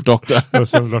that sort of doctor.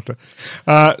 As a doctor.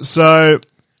 So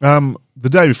the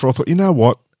day before, I thought, you know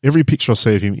what? Every picture I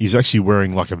see of him, he's actually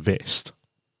wearing like a vest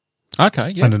Okay,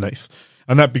 yeah. underneath.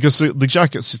 And that because the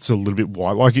jacket sits a little bit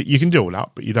wide. Like you can do it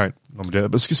up, but you don't normally do that.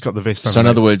 But it's just got the vest So in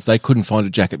underneath. other words, they couldn't find a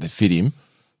jacket that fit him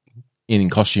in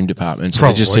costume department. So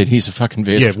Probably. they just said, here's a fucking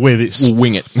vest. Yeah, wear this. We'll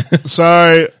wing it.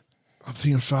 So I'm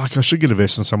thinking, fuck, I should get a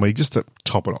vest on somewhere just to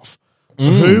top it off.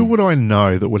 Who would I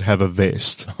know that would have a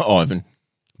vest? Ivan.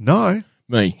 No.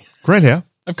 Me. Grant Howe.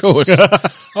 Of course.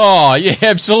 Oh, yeah,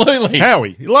 absolutely.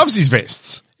 Howie. He loves his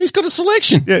vests. He's got a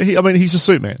selection. Yeah, he's a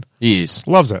suit man. He is.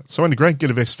 Loves that. So when Grant get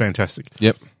a vest, fantastic.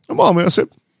 Yep. And Mom, I said,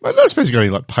 I don't suppose you got any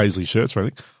like paisley shirts or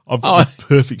anything. I've got the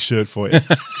perfect shirt for you.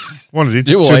 Wanted it.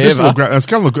 Do said, I this ever? will great. It's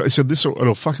going to look great. He said,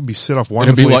 it'll fucking be set off It'll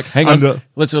wonderfully. be like, hang on,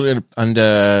 let's look at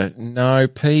under, no,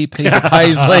 P for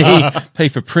Paisley, P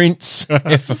for Prince,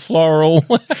 F for Floral.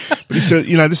 But he said,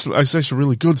 this is actually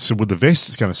really good. He said, with the vest,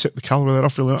 it's going to set the colour of that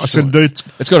off really well. I said, dude,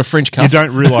 It's got a French cuff. you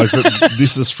don't realise that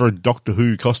this is for a Doctor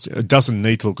Who costume. It doesn't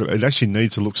need to look good. It actually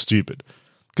needs to look stupid.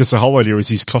 Because the whole idea is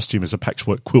his costume is a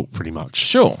patchwork quilt, pretty much.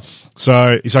 Sure.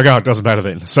 So he's like, it doesn't matter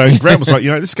then. So Grant was like,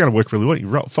 this is going to work really well.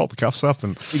 You fold the cuffs up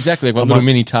and Exactly. I've got I'm little like-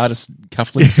 mini TARDIS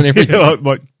cufflinks and everything. yeah,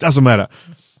 like, doesn't matter.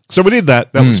 So we did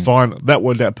that. That was fine. That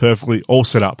worked out perfectly. All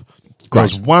set up. There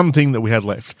was one thing that we had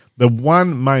left. The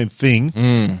one main thing.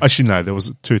 Actually, no, there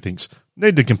was two things.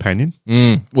 Needed a companion.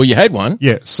 Well, you had one.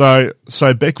 Yeah. So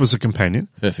Beck was a companion.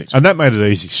 Perfect. And that made it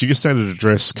easy. She just needed a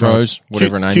dress. kind of Rose,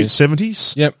 whatever her name cute is.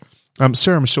 70s. Yep.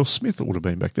 Sarah Michelle Smith it would have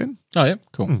been back then. Oh, yeah.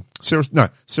 Cool. Sarah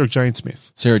Jane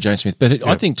Smith. Sarah Jane Smith. But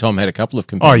I think Tom had a couple of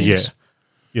Oh, yeah. companions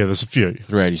Yeah, there's a few.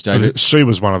 throughout his day. But She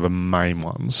was one of the main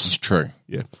ones. it's true.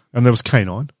 Yeah. And there was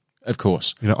Canine. Of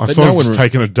course. I But thought no of just one-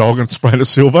 taking a dog and spraying it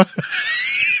silver.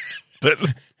 But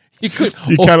You could.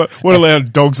 you cannot. We're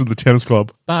allowed dogs at the tennis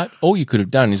club. But all you could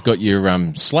have done is got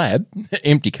your slab,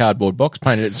 empty cardboard box,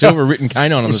 painted it silver, written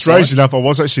Canine on the Strange side. enough, I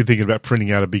was actually thinking about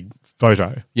printing out a big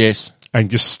photo Yes. and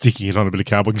just sticking it on a bit of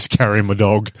cardboard, just carrying my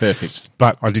dog. Perfect.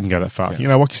 But I didn't go that far. You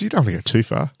know what? Because you don't want to go too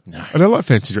far. No. I don't like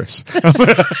fancy dress.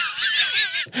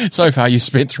 So far, you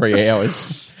spent 3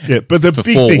 hours. Yeah, but the For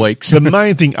big 4 thing, weeks. the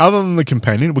main thing, other than the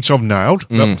companion, which I've nailed,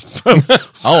 Hello.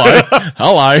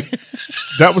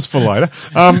 that was for later.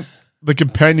 The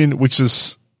companion, which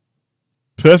is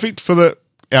perfect for the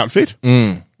outfit.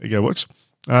 There you go, works.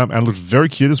 And looked very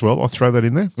cute as well. I'll throw that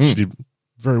in there. She did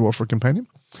very well for a companion.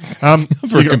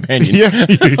 For a companion. Yeah.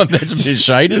 That's a bit of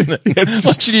shade, isn't it?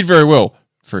 Like she did very well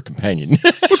for a companion.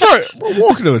 Well, sorry, we're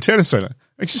walking to the tennis centre,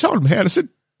 and she's holding my hand. I said,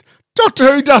 Doctor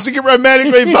Who doesn't get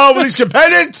romantically involved with his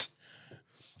companions.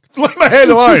 Leave my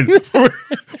hand alone.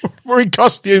 We're in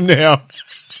costume now.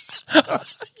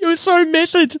 You were so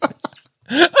method.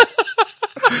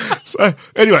 So,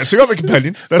 anyway, so I got the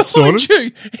companion. That's Mind sorted.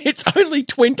 you, it's only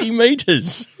 20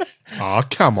 metres. Oh,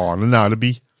 come on. No,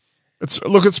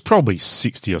 it's probably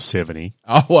 60 or 70.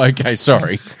 Oh, okay,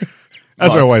 sorry.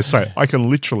 As I always say, I can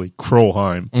literally crawl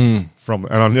home from,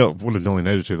 and I would have nearly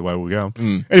needed to the way we were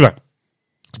going. Anyway,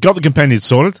 got the companion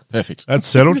sorted. Perfect. That's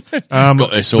settled.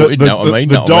 Got there sorted, know what I mean,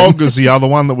 The know what I dog mean. is the other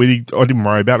one that I didn't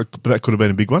worry about, but that could have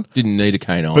been a big one. Didn't need a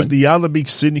canine. But the other big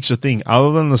signature thing,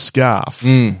 other than the scarf,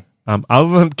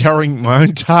 other than carrying my own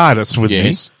TARDIS with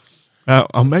Yes. me,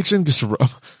 imagine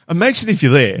if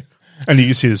you're there and you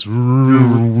just hear this,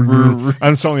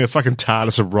 and suddenly a fucking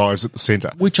TARDIS arrives at the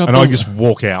centre, Which I I believe- just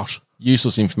walk out.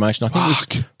 Useless information. I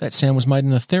think that sound was made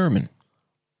in a theremin.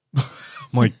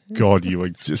 My God, you were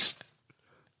just,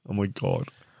 oh my God.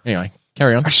 Anyway,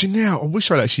 carry on. Actually, now I wish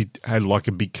I'd actually had like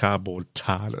a big cardboard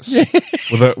TARDIS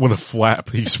with a flap.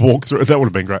 He just walked through. That would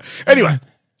have been great. Anyway,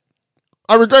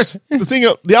 I regress.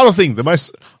 The other thing, the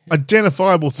most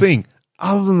identifiable thing,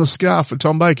 other than the scarf for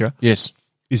Tom Baker, Yes,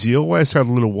 is he always had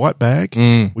a little white bag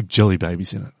with jelly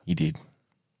babies in it. he did.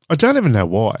 I don't even know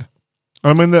why.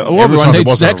 I mean, a lot of the Everyone time there needs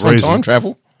wasn't snacks a on reason. time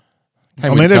travel. I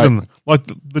mean, even like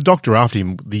the doctor after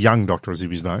him, the young doctor as he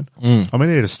was known. I mean,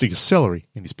 he had a stick of celery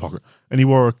in his pocket, and he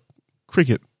wore a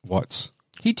cricket whites.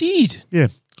 He did. Yeah,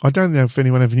 I don't know if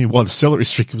anyone ever knew why the celery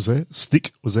stick was there.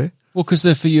 Well, because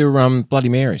they're for your Bloody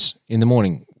Marys in the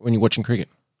morning when you're watching cricket.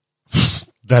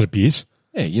 That a bit.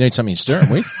 Yeah, you need something to stir them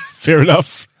with. Fair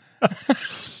enough.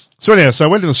 So anyhow, I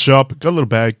went to the shop, got a little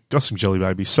bag, got some jelly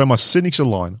babies. So my signature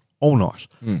line all night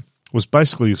was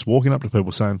basically just walking up to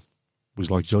people saying, "Would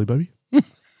you like a jelly baby?"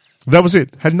 That was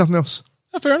it. Had nothing else.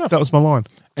 Oh, fair enough. That was my line.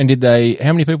 And did they?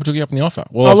 How many people took you up on the offer?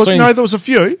 Well, Oh, I've look, seen. no, there was a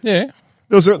few. Yeah.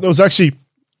 There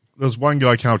was one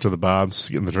guy came up to the bar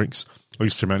getting the drinks. I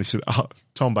used to him and he said,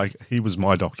 Tom Baker, he was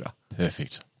my doctor.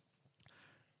 Perfect.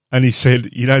 And he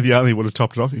said, you know, the only would have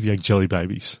topped it off if you had jelly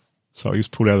babies. So I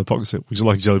just pulled out of the pocket and said, would you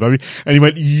like a jelly baby? And he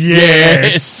went,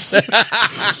 yes.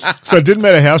 So it didn't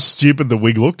matter how stupid the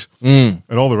wig looked and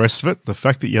all the rest of it. The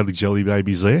fact that you had the jelly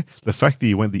babies there, the fact that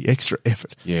you went the extra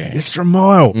effort, the extra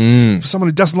mile for someone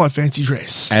who doesn't like fancy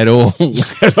dress At all.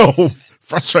 at all,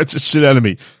 frustrates the shit out of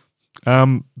me.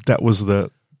 That was the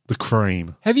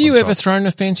cream. Have you on ever top. thrown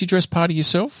a fancy dress party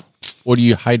yourself? Or do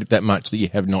you hate it that much that you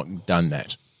have not done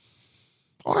that?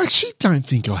 I actually don't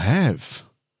think I have.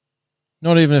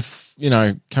 Not even if,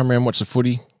 come around, watch the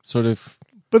footy, sort of,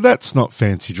 But that's not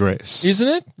fancy dress. isn't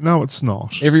it? No, it's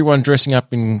not. Everyone dressing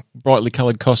up in brightly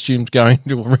coloured costumes going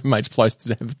to a roommate's place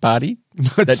to have a party.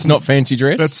 That's not fancy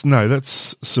dress?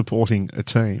 That's supporting a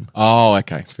team. Oh,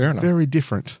 okay. It's fair enough. Very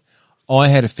different. I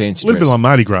had a fancy A little dress. bit like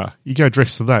Mardi Gras. You go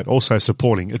dressed to that, also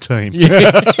supporting a team.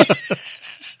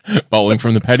 Bowling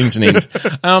from the Paddington end.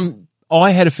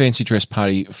 I had a fancy dress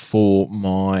party for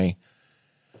my,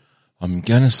 I'm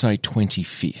going to say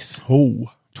 25th. Oh,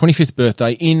 25th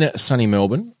birthday in sunny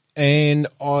Melbourne. And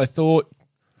I thought,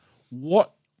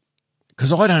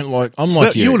 because I don't like, I'm so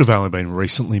like you would have only been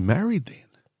recently married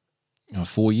then.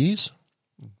 4 years.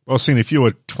 I was saying if you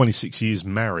were 26 years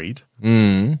married,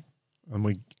 and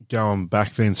we going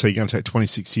back then, so you're going to take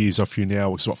 26 years off you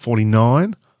now, which is what,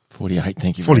 49? 48,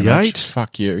 thank you very 48? much.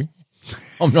 Fuck you.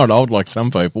 I'm not old like some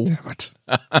people. Damn it.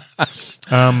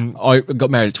 I got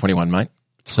married at 21, mate.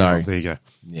 So, There you go.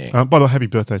 yeah, By the way, happy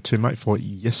birthday too, mate, for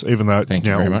yes, even though it's Thank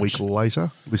you now very a much. week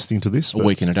later listening to this. a but-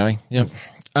 week and a day. Yep.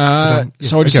 yeah,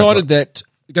 So I okay, decided that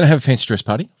I'm going to have a fancy dress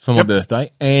party for my birthday,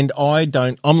 and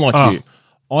I'm like you.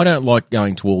 I don't like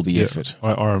going to all the effort.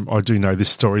 I do know this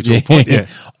story to a point, yeah.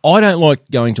 I don't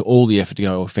like going to all the effort to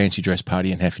go to a fancy dress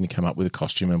party and having to come up with a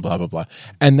costume and blah, blah, blah.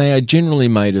 And they are generally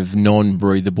made of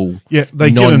non-breathable, Yeah,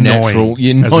 they get non-natural,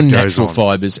 annoying as it goes non-natural on.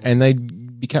 fibres. And they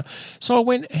become... So I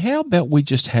went, how about we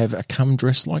just have a come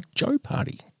dress like Joe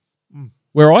party?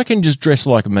 Where I can just dress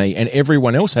like me and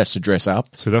everyone else has to dress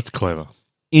up So that's clever.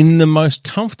 in the most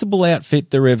comfortable outfit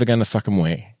they're ever going to fucking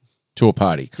wear. to a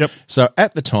party. Yep. So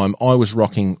at the time, I was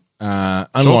rocking,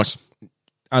 Shorts.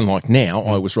 unlike now,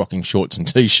 I was rocking shorts and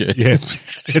T-shirt. Yeah,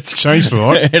 it's changed a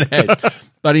lot. It has.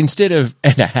 But instead of,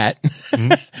 and a hat,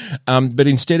 but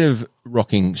instead of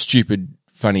rocking stupid,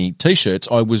 funny T-shirts,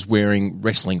 I was wearing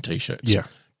wrestling T-shirts. Yeah.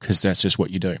 Because that's just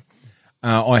what you do.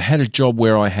 I had a job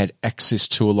where I had access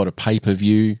to a lot of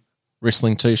pay-per-view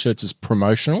wrestling T-shirts as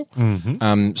promotional.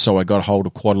 So I got a hold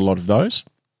of quite a lot of those.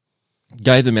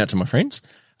 Gave them out to my friends.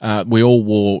 We all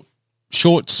wore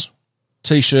shorts,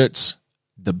 T-shirts,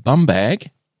 the bum bag,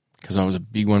 because I was a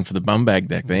big one for the bum bag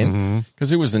back then,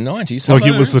 because it was the 90s. Like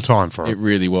it was the time for it. It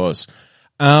really was.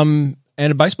 And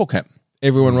a baseball cap.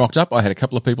 Everyone rocked up. I had a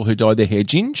couple of people who dyed their hair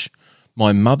ginge.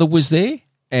 My mother was there,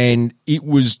 and it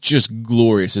was just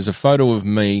glorious. There's a photo of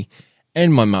me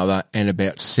and my mother and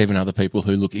about 7 other people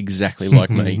who look exactly like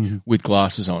me with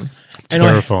glasses on. And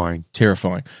Terrifying.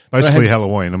 Terrifying. Basically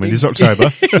Halloween. I mean, it's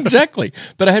October. Exactly.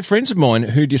 But I had friends of mine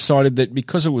who decided that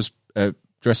because it was a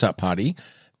dress-up party,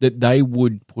 that they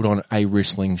would put on a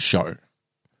wrestling show.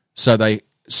 So they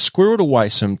squirreled away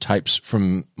some tapes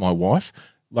from my wife.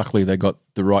 Luckily, they got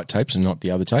the right tapes and not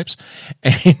the other tapes.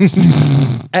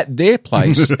 And at their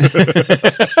place... Could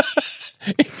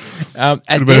have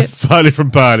been a far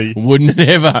different party. Wouldn't it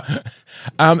ever?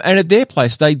 And at their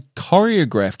place, they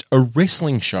choreographed a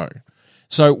wrestling show.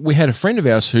 So we had a friend of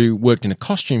ours who worked in a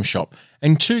costume shop,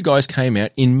 and 2 guys came out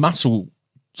in muscle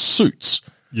suits.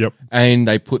 Yep. And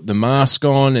they put the mask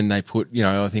on, and they put,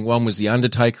 I think one was The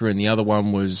Undertaker and the other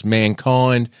one was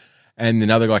Mankind. And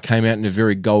another guy came out in a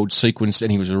very gold sequenced,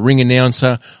 and he was a ring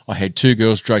announcer. I had 2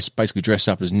 girls basically dressed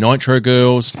up as Nitro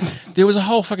girls. There was a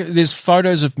whole there's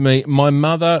photos of me. My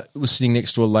mother was sitting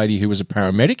next to a lady who was a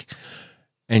paramedic,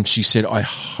 and she said, I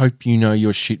hope you know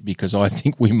your shit because I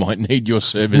think we might need your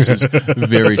services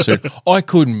very soon. I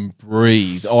couldn't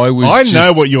breathe. I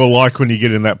know what you're like when you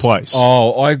get in that place.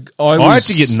 Oh, I had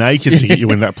to get naked to get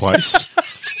you in that place.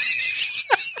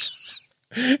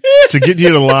 To get you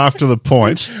to laugh to the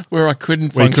point where I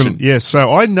couldn't function.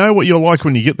 So I know what you're like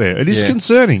when you get there. It is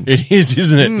concerning. It is,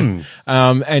 isn't it?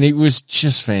 And it was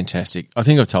just fantastic. I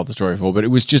think I've told the story before, but it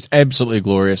was just absolutely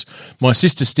glorious. My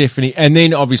sister Stephanie, and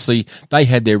then obviously they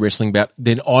had their wrestling bout.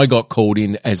 Then I got called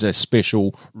in as a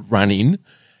special run-in,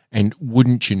 and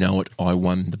wouldn't you know it, I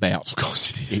won the bout. Of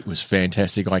course it is. It was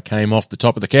fantastic. I came off the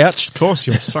top of the couch. Of course,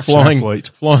 you're such an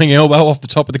athlete. Flying elbow off the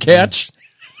top of the couch.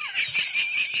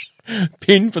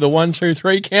 Pin for the 1, 2,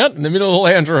 3 count in the middle of the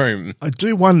lounge room. I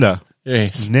do wonder.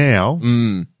 Yes. Now,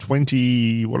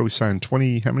 20, what are we saying,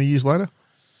 20, how many years later?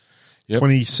 Yep.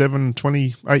 27,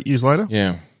 28 years later?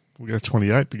 Yeah. We'll go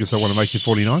 28 because I want to make you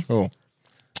 49. Oh.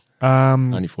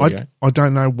 Only 48. I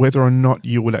don't know whether or not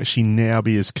you would actually now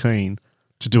be as keen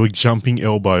to do a jumping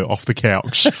elbow off the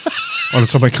couch on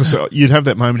something, because you'd have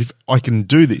that moment, if I can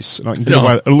do this and I can get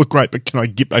away, it'll look great, but can I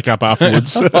get back up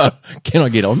afterwards? Can I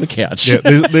get on the couch? Yeah,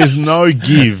 there's no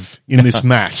give in this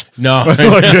mat. No.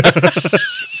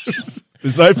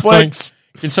 There's no flex.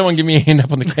 Can someone give me a hand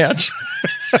up on the couch?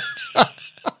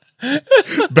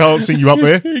 Balancing you up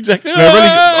there. Exactly. No, really,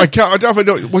 I can't. I don't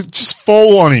know. Well, just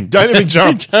fall on him. Don't even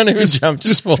jump. Don't even jump.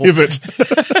 Just fall. Pivot.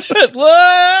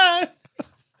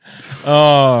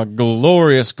 Oh,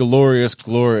 glorious, glorious,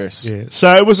 glorious. Yeah.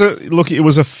 So it was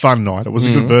a fun night. It was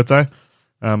a good birthday.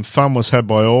 Fun was had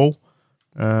by all.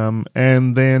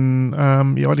 And then, I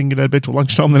didn't get out of bed till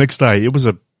lunchtime the next day. It was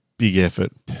a big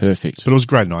effort. Perfect. But it was a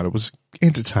great night. It was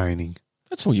entertaining.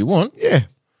 That's all you want. Yeah.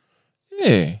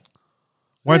 Yeah.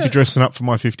 Won't be dressing up for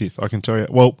my 50th, I can tell you.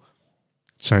 Well,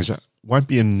 change that. Won't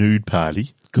be a nude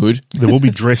party. Good. There will be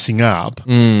dressing up,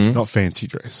 not fancy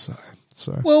dress.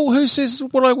 So. Well, who says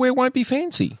what I wear won't be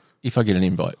fancy if I get an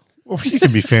invite? Well, you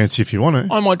can be fancy if you want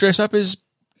to. I might dress up as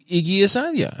Iggy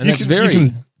Azalea, and that's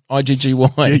very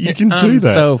IGGY. Yeah, you can do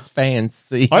that. So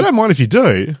fancy. I don't mind if you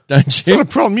do. Don't you? It's not a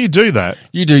problem. You do that.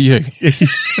 You do you.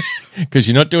 Because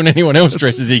you're not doing anyone else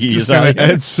dressed as Iggy Azalea.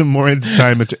 Add some more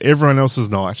entertainment to everyone else's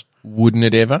night. Wouldn't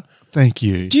it ever? Thank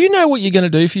you. Do you know what you're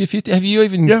going to do for your 50th? Have you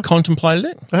even contemplated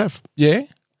it? I have. Yeah?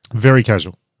 Very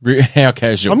casual. How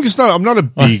casual? I'm not a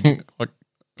big... like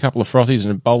a couple of frothies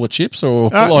and a bowl of chips?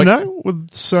 Or no,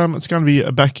 it's going to be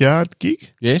a backyard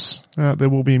gig. Yes. There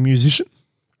will be a musician.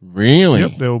 Really?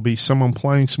 Yep, there will be someone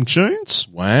playing some tunes.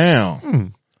 Wow.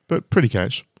 But pretty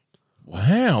casual.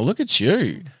 Wow, look at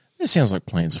you. That sounds like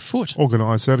plans afoot.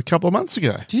 Organised that a couple of months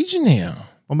ago. Did you now?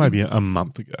 Or maybe a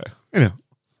month ago. Anyway,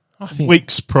 I think,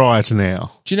 weeks prior to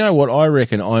now. Do you know what? I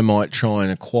reckon I might try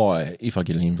and acquire, if I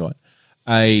get an invite,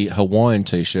 a Hawaiian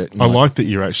T-shirt. I like that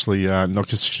you're actually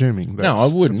not assuming. No,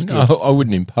 I wouldn't. I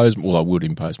wouldn't impose. Well, I would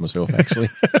impose myself, actually.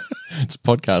 It's a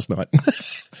podcast night.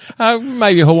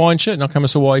 Maybe a Hawaiian shirt and I'll come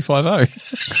as Hawaii 5-0.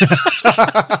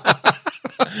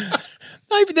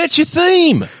 Maybe that's your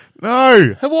theme.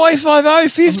 No. Hawaii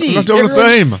 5-0, 50. I'm not doing a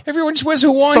theme. Everyone just wears a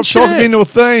Hawaiian Stop shirt. talking into a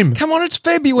theme. Come on, it's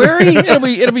February.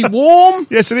 It'll be warm.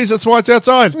 Yes, it is. That's why it's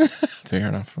outside. Fair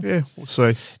enough. Yeah, we'll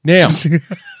see. Now,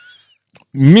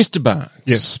 Mr. Barnes.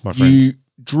 Yes, my friend. You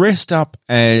dressed up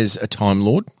as a Time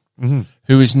Lord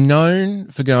who is known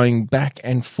for going back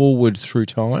and forward through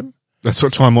time. That's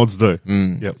what Time Lords do.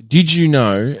 Yep. Did you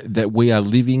know that we are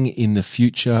living in the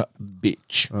future,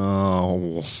 bitch?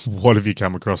 Oh, what have you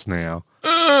come across now?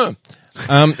 Oh,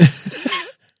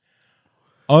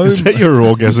 Is that your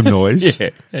orgasm noise?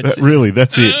 Yeah, that's it. Really,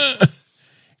 that's it.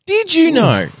 Did you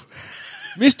know,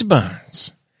 Mr.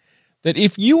 Barnes, that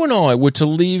if you and I were to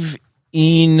live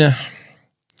in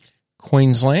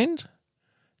Queensland,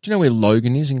 do you know where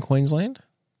Logan is in Queensland?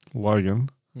 Logan.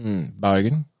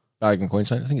 Bogan,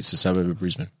 Queensland. I think it's a suburb of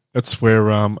Brisbane. That's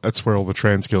where all the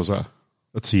trans girls are.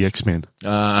 That's the X-Men.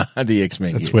 The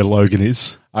X-Men. That's yes. where Logan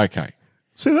is. Okay.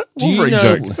 See that? Do you Wolverine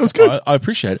know? joke. That was good. I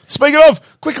appreciate it. Speaking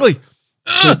of, quickly,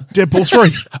 Deadpool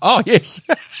 3. Oh, yes.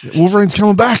 Wolverine's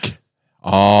coming back.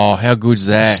 Oh, how good's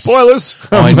that? Spoilers.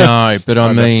 I know, but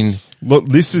I mean, Look,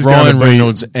 this is Ryan going to be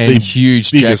Reynolds and the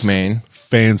huge biggest Jackman.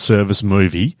 fan service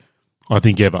movie, I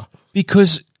think, ever.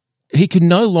 Because he can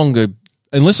no longer,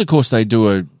 unless, of course, they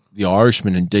do the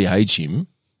Irishman and de-age him.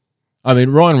 I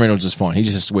mean, Ryan Reynolds is fine. He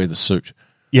just has to wear the suit.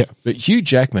 Yeah. But Hugh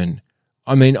Jackman,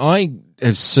 I mean, I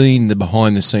have seen the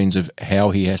behind the scenes of how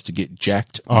he has to get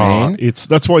jacked, man.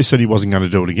 That's why he said he wasn't going to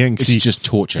do it again. 'Cause It's just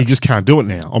torture. He just can't do it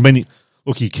now. I mean,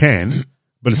 look, he can,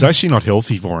 but it's actually not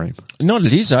healthy for him. Not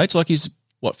at his age. Like he's,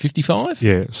 55?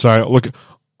 Yeah. So, look,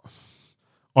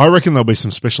 I reckon there'll be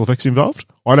some special effects involved.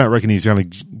 I don't reckon he's going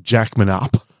to Jackman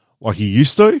up like he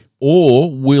used to.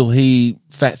 Or will he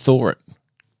Fat Thor it?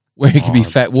 Where he could be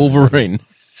Fat Wolverine?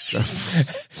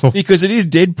 Because it is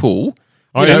Deadpool.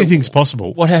 You know, anything's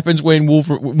possible. What happens when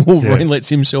Wolverine lets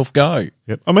himself go?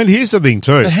 Yep. I mean, here's the thing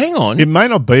too. But hang on. It may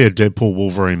not be a Deadpool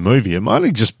Wolverine movie. It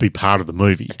might just be part of the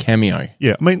movie. Cameo.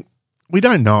 Yeah. I mean, we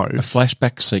don't know. A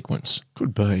flashback sequence.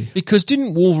 Could be. Because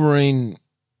didn't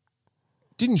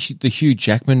the Hugh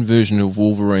Jackman version of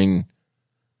Wolverine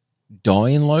die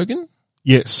in Logan?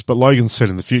 Yes, but Logan's set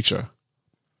in the future.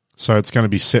 So it's going to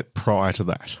be set prior to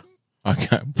that.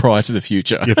 Okay, prior to the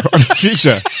future. Yeah, prior to the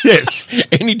future. Yes.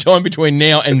 Any time between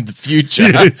now and the future.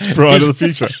 Yes, prior to the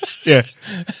future. Yeah.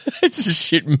 It's a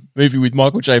shit movie with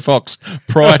Michael J. Fox.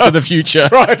 Prior to the future.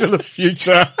 Prior to the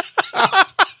future.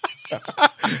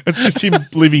 It's just him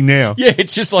living now. Yeah,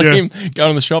 it's just like him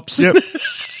going to the shops. Yep.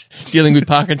 Dealing with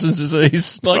Parkinson's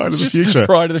disease. Like, Prior to the just future.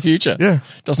 Prior to the future. Yeah.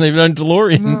 Doesn't even own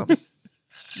DeLorean. No.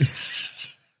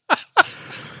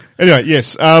 Anyway,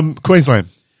 yes. Queensland.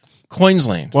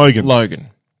 Logan.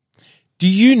 Do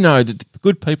you know that the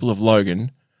good people of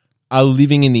Logan are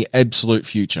living in the absolute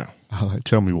future? Oh,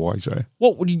 tell me why, Jay.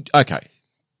 What would you... Okay.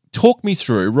 Talk me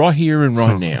through right here and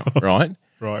right now, right?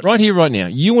 Right. Right here, right now.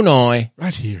 You and I...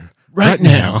 Right here. Right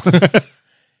now.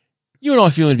 You and I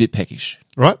feeling a bit peckish.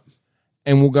 Right?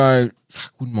 And we'll go,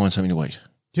 fuck, wouldn't mind something to eat.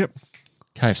 Yep.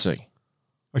 KFC.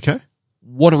 Okay.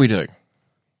 What do we do?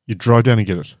 You drive down and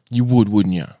get it. You would,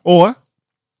 wouldn't you? Or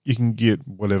you can get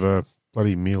whatever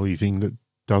bloody mealy thing that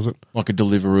does it. Like a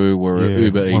Deliveroo or a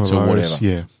Uber one Eats of or those. whatever.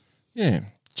 Yeah. Yeah. Do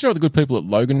you know what the good people at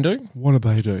Logan do? What do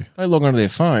they do? They log onto their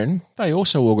phone. They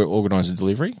also organise a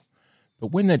delivery. But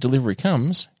when that delivery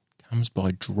comes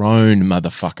by drone,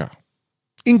 motherfucker.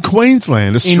 In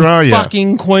Queensland, Australia. In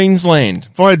fucking Queensland.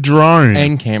 By drone.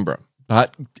 And Canberra.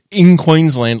 But in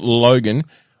Queensland, Logan,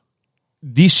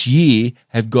 this year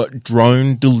have got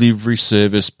drone delivery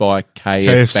service by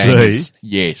KFC. KFC?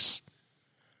 Yes.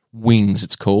 Wings,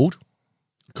 it's called.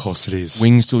 Of course it is.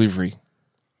 Wings delivery.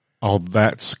 Oh,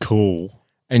 that's cool.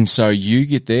 And so you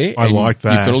get there. I and like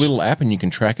that. You've got a little app and you can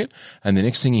track it. And the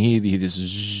next thing you hear this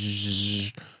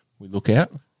zzz. We look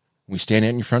out. We stand out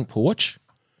in your front porch.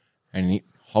 And it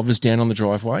hovers down on the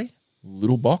driveway.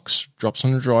 Little box drops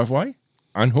on the driveway.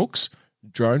 Unhooks.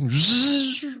 Drone.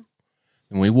 Zzz.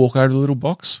 And we walk over to the little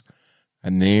box.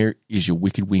 And there is your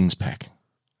Wicked Wings pack.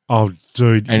 Oh,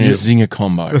 dude. And a Zinger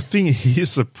combo. The thing,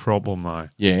 here's the problem, though.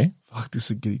 Yeah. Fuck, this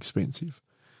would get expensive.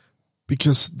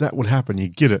 Because that would happen. You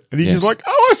get it. And you're Yes. just like,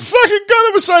 oh, I fucking got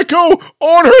it. Was so cool.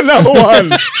 Order another one.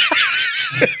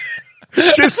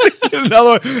 Just to get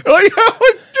another one. Like, oh,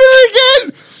 I did it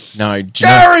again. No.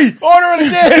 Gary, order it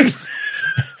again.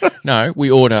 No,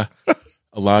 we order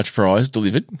a large fries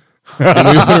delivered. Then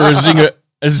we order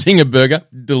a zinger burger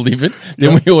delivered.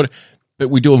 Then we order, but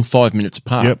we do them 5 minutes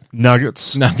apart. Yep.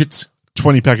 Nuggets. Nuggets,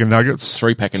 20 pack of nuggets.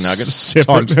 3 pack of nuggets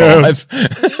Separate. times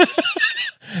 5.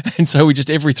 And so we just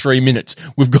every 3 minutes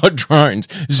we've got drones.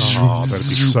 Oh, that'd be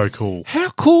so cool. How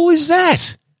cool is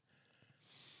that?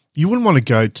 You wouldn't want to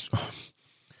go.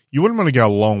 You wouldn't want to go a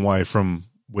long way from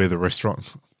where the restaurant,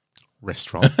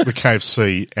 the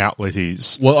KFC outlet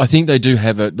is. Well, I think they do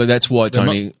have a. That's why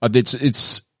it's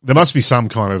it's There must be some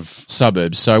kind of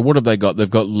suburbs. So what have they got? They've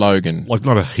got Logan. like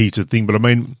not a heated thing, but I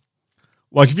mean,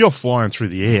 like if you're flying through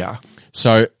the air,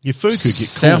 So your food could get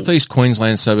southeast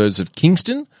Queensland suburbs of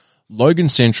Kingston, Logan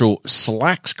Central,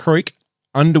 Slacks Creek,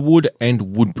 Underwood,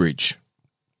 and Woodbridge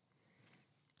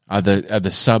are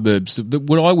the suburbs.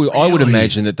 I would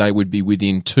imagine that they would be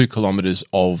within 2 kilometres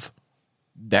of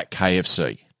that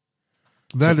KFC.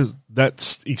 cool.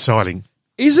 That's exciting.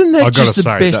 Isn't that I've gotta just the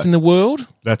say best that- in the world?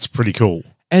 That's pretty cool.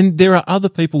 And there are other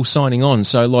people signing on.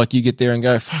 So, like, you get there and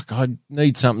go, fuck, I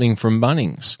need something from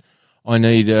Bunnings. I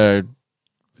need a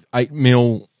 8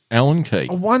 mil Allen key.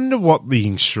 I wonder what the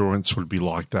insurance would be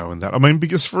like though in that. I mean,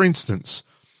 because for instance,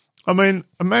 I mean,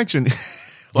 imagine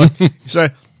like you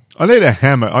say, I need a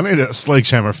hammer. I need a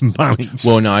sledgehammer from Bunnings.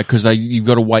 Well, no, because you've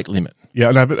got a weight limit.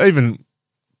 Yeah, no, but I mean,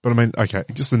 okay,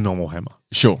 just a normal hammer,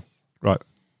 Sure. right?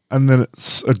 And then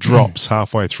it drops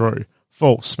halfway through,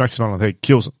 falls, smacks him on the head,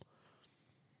 kills him.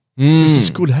 This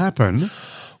could happen.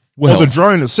 Well, Or the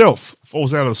drone itself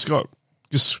falls out of the sky,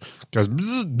 just goes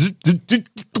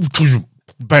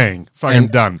bang, fucking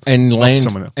done, and Knocks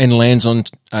someone out. lands on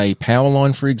a power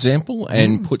line, for example,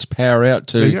 and puts power out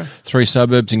There you to go. 3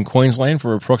 suburbs in Queensland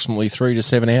for approximately 3 to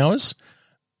 7 hours.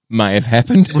 May have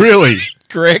happened. Really?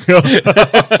 Correct.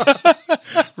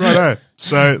 Righto.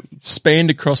 So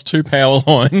Spanned across 2 power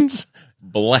lines,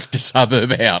 blacked a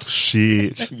suburb out.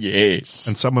 shit. Yes.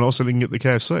 And someone also didn't get the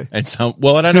KFC. And some,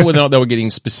 well, I don't know whether or not they were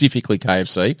getting specifically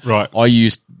KFC. Right. I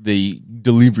used the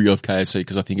delivery of KFC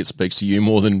because I think it speaks to you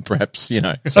more than perhaps,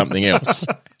 something else.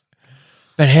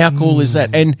 But how cool is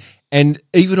that? And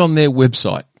even on their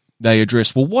website, they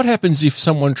address, well, what happens if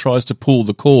someone tries to pull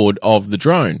the cord of the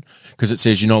drone? Because it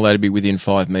says you're not allowed to be within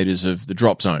 5 metres of the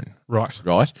drop zone. Right.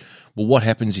 Right? Well, what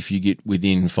happens if you get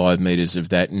within 5 metres of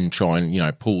that and try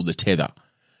and, pull the tether?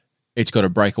 It's got a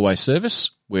breakaway service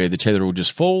where the tether will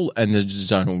just fall and the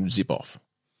zone will zip off.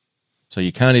 So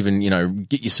you can't even,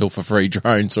 get yourself a free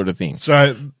drone sort of thing.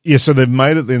 So, yeah, so they've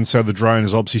made it then so the drone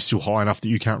is obviously still high enough that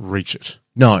you can't reach it.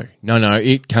 No.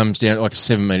 It comes down like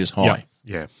 7 metres high.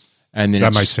 Yeah. And then That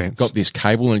it's makes just sense. got this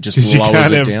cable and it just Because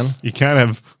lowers it down. You can't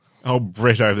have old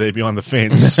Brett over there behind the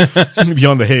fence,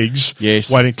 behind the hedge. Yes.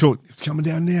 Waiting, cool. It's coming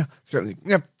down now. It's going,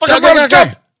 yeah,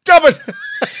 Go. Jump it.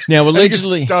 Now, And he just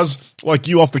allegedly, does like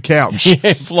you off the couch.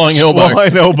 yeah, flying elbow.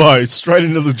 Flying elbow straight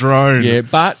into the drone. Yeah,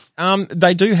 but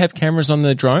they do have cameras on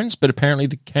their drones, but apparently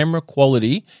the camera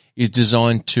quality is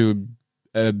designed to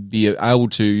be able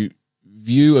to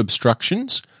view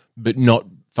obstructions, but not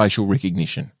facial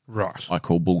recognition. Right. I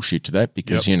call bullshit to that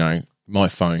because, my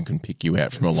phone can pick you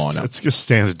out from a lineup. It's just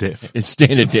standard def. It's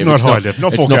standard def. not high def,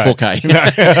 not It's 4K.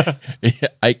 not 4K.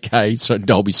 8K, so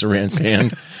Dolby surround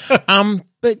sound.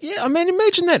 But yeah, I mean,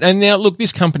 imagine that. And now, look,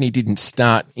 this company didn't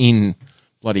start in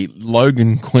bloody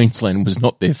Logan, Queensland. Was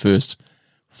not their first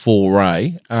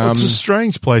foray. It's a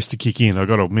strange place to kick in, I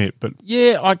got to admit. But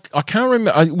Yeah, I can't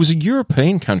remember. It was a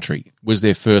European country. Was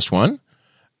their first one.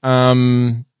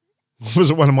 was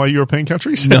it one of my European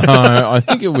countries? No, I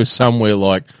think it was somewhere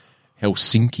like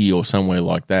Helsinki or somewhere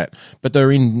like that. But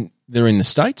they're in the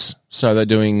States, so they're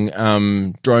doing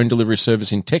drone delivery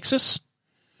service in Texas.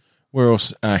 Where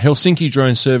else? Helsinki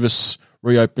drone service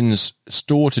reopens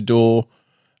store to door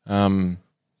in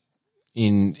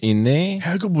there.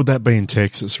 How good would that be in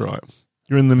Texas, right?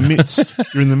 You're in the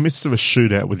midst of a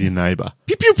shootout with your neighbour,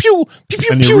 Pew pew pew pew pew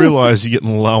and you pew. realise you're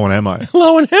getting low on ammo.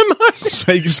 Low on ammo.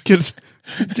 So you just get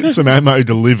some ammo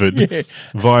delivered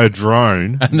via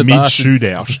drone the mid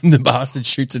shootout. And the bastard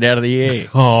shoots it out of the air.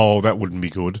 Oh, that wouldn't be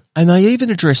good. And they even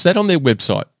address that on their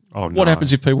website. Oh, no. What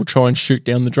happens if people try and shoot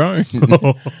down the drone?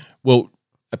 Well,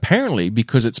 apparently,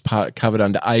 because it's covered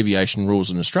under aviation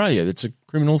rules in Australia, that's a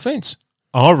criminal offence.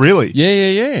 Oh, really?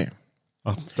 Yeah.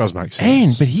 Oh, does make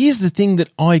sense. But here's the thing that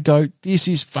I go, this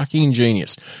is fucking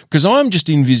genius. Because I'm just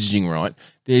envisaging, right,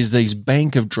 there's these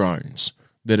bank of drones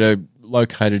that are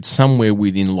located somewhere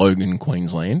within Logan,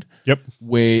 Queensland, Yep.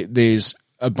 where there's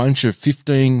a bunch of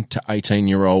 15 to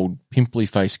 18-year-old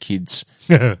pimply-faced kids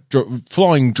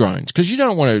flying drones. Because you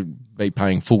don't want to be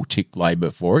paying full tick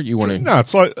labour for it. You want to... No,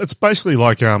 it's basically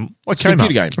like It's a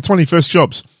computer game. It's one of your first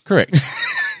jobs. Correct.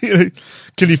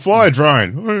 Can you fly a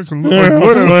drone? I can learn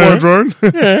how to fly a drone.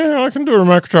 Yeah, I can do a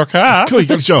remote control car. Cool, you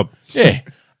got a job. Yeah.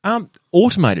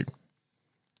 Automated,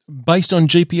 based on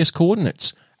GPS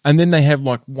coordinates. And then they have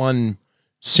like one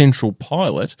central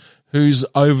pilot who's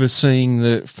overseeing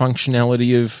the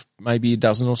functionality of maybe a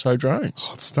dozen or so drones.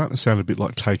 Oh, it's starting to sound a bit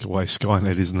like Takeaway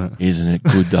Skynet, isn't it? Isn't it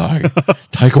good though?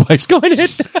 Take away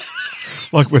Skynet.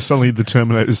 Like where suddenly the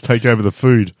Terminators take over the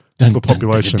food of the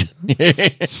population. Yeah.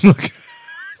 Look,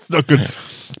 it's not good.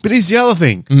 But here's the other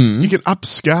thing. You can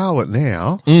upscale it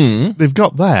now. They've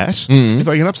got that. If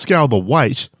they can upscale the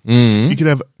weight, you could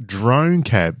have drone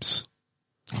cabs.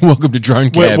 Welcome to Drone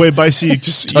Cab. Where basically you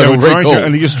just Total a drone recall. cab,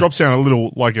 and he just drops down a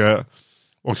little, like a,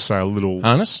 what say, a little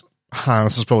Harness?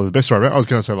 harness is probably the best way around. I was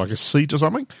going to say like a seat or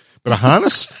something, but a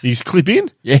harness you just clip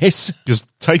in, Yes. just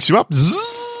takes you up,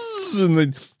 zzz, and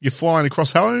then you're flying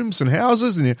across homes and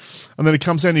houses, and then it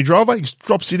comes down your driveway, just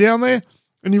drops you down there,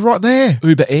 and you're right there.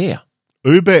 Uber Air.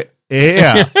 Uber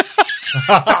Air.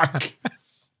 I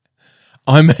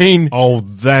mean,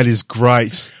 That is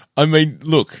great.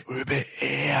 look, Uber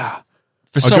Air.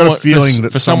 for got a someone, feeling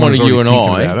that for someone someone's you and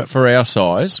already thinking about I, it. for our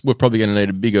size, we're probably going to need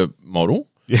a bigger model.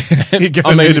 Yeah, you're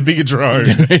going to need a bigger drone.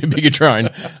 a bigger drone.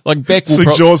 Like Beck will,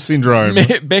 Slick Jaws syndrome.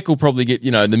 Beck will probably get,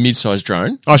 the mid-sized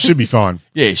drone. I should be fine.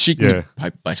 Yeah, she can Yeah.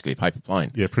 basically a paper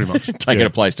plane. Yeah, pretty much. Take Yeah.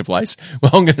 it place to place.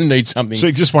 Well, I'm going to need something.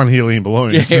 So just one helium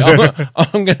balloon. Yeah,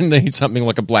 I'm going to need something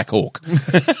like a Black Hawk.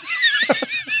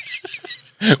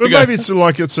 But maybe it's a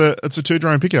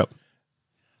 2-drone pickup.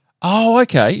 Oh,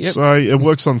 okay. Yep. So it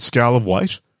works on scale of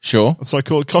weight. Sure. It's like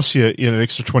it costs you an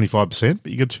extra 25%,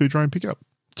 but you get a 2-drone pickup.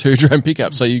 2-drone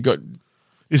pickup. So you've got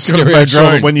It's got to Stereo make sure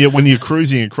drone. that when you're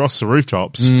cruising across the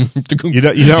rooftops, you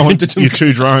don't want your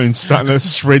 2 drones starting to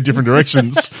spread different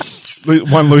directions.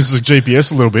 One loses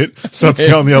GPS a little bit, starts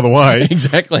going the other way.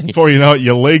 Exactly. Before you know it,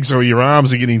 your legs or your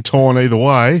arms are getting torn either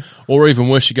way. Or even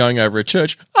worse, you're going over a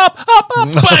church. Up,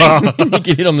 bang! You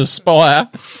get hit on the spire.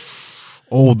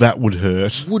 Oh, that would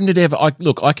hurt. Wouldn't it ever?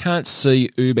 I can't see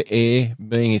Uber Air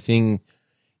being a thing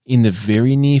in the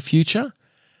very near future.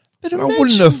 But I imagine,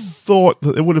 wouldn't have thought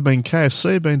that it would have been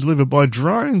KFC being delivered by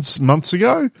drones months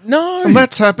ago. No, And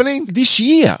that's happening. this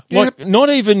year. Yep. Like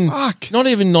not even Fuck.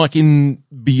 like in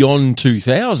beyond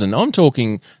 2000. I'm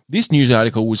talking. This news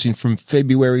article was from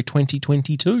February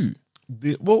 2022.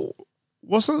 Well,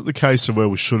 wasn't it the case of where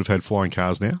we should have had flying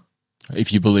cars now?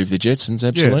 If you believe the Jetsons,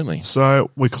 absolutely. Yeah.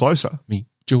 So we're closer. Me,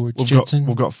 George We've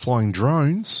Jetson. got flying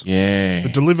drones Yeah.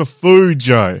 that deliver food,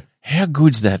 Joe, How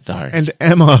good's that though? and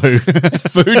ammo.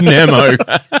 Food and ammo.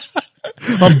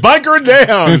 I'm bunkering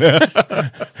down.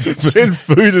 Send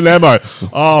food and ammo.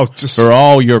 Oh, just For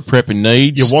all your prepping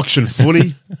needs. you're watching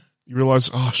footy. You realise,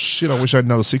 oh shit! I wish I had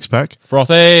another 6-pack.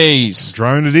 Frothies.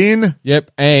 Drone it in,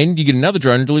 Yep. And you get another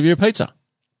drone to deliver you a pizza.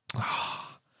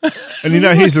 and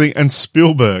here's the thing. And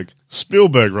Spielberg,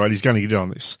 right? He's going to get in on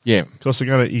this. Yeah. Because he's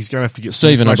going to have to get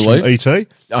Stephen, I some information from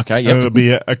ET. Okay. And Yep. it'll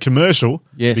be a commercial.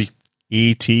 Yes. It'll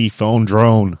be ET phone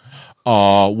drone.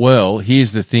 Oh, well,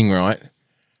 here's the thing, right?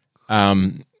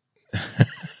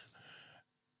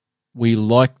 We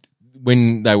liked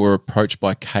when they were approached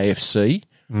by KFC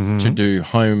to do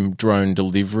home drone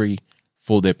delivery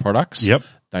for their products. Yep.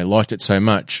 They liked it so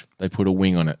much, they put a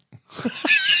wing on it.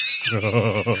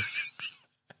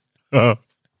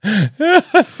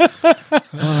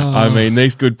 I mean,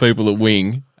 these good people at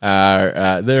Wing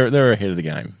are they're ahead of the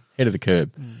game, ahead of the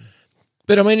curb.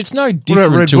 But I mean, it's no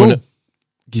different Red to Bull?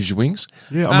 gives you wings.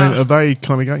 Yeah, I mean, are they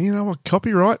kind of going, you know what,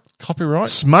 copyright? Copyright.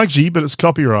 Smudgy, but it's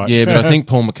copyright. Yeah, but I think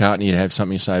Paul McCartney would have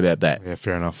something to say about that. Yeah,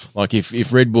 fair enough. Like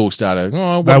if Red Bull started,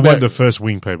 what They about weren't the first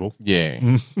wing people.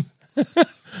 yeah,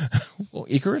 well,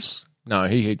 Icarus? No,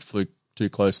 he flew too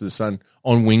close to the sun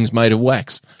on wings made of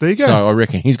wax. There you go. So I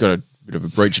reckon he's got a bit of a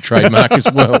breach of trademark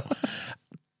as well.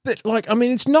 But like, I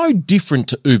mean, it's no different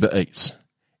to Uber Eats.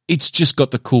 It's just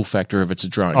got the cool factor of it's a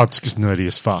drone. Oh, it's just nerdy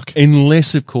as fuck.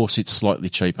 Unless, of course, it's slightly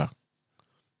cheaper.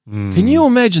 Can you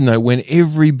imagine, though, when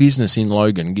every business in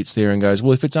Logan gets there and goes,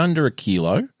 well, if it's under a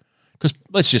kilo, because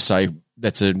let's just say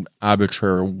that's an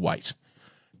arbitrary weight,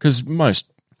 because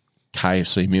most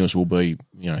KFC meals will be,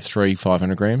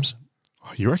 500 grams.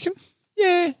 Oh, you reckon?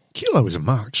 Yeah. Kilo isn't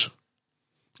much.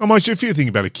 I mean, if you think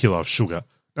about a kilo of sugar,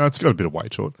 no, it's got a bit of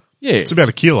weight to it. Yeah. It's about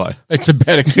a kilo. It's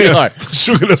about a kilo.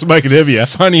 Sugar doesn't make it heavier.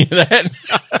 Funny that.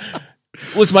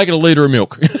 Let's make it a litre of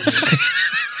milk.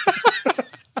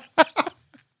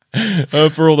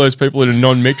 For all those people in a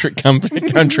non-metric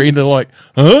country, they're like,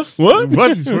 huh? What?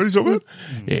 What are you talking about?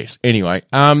 Yes. Anyway,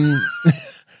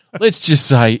 let's just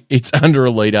say it's under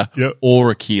a litre Yep.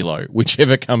 or a kilo,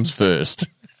 whichever comes first.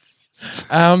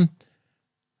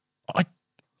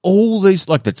 All these,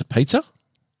 like, that's a pizza.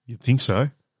 You'd think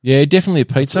so. Yeah, definitely a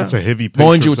pizza. That's a heavy pizza.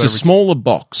 Mind you, it's a smaller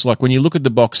box. Like, when you look at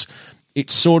the box, it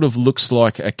sort of looks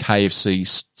like a KFC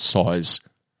size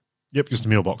Yep, just a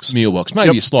meal box. meal box,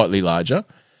 maybe Yep. slightly larger.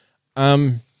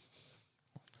 I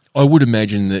would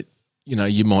imagine that,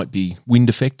 you might be wind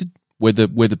affected, weather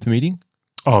permitting.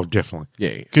 Oh, definitely.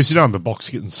 Yeah. Because you don't have the box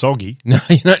getting soggy. No,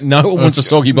 no one wants a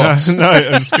soggy box. No,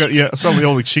 and it's got, suddenly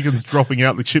all the chicken's dropping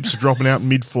out, the chips are dropping out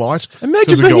mid-flight.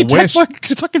 Imagine being attacked by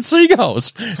fucking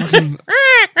seagulls.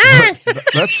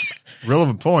 That's a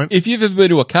relevant point. If you've ever been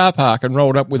to a car park and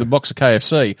rolled up with a box of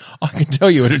KFC, I can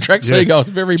tell you it attracts seagulls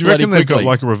very Do you bloody reckon quickly. they've got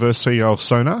like a reverse seagull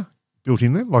sonar built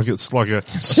in there? Like it's like a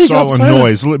Seagull silent sonar.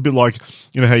 noise, a little bit like,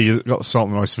 how you got the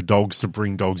silent noise for dogs to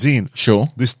bring dogs in. Sure.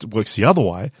 This works the other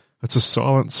way. It's a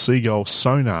silent seagull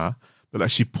sonar that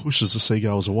actually pushes the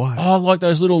seagulls away. Oh, like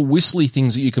those little whistly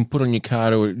things that you can put on your car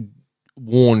to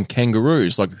warn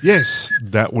kangaroos, Yes,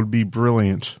 that would be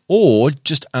brilliant. or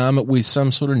just arm it with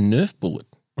some sort of Nerf bullet.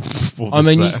 What I was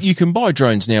mean, that? you can buy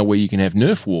drones now where you can have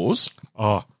Nerf wars.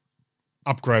 Oh,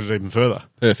 upgrade it even further.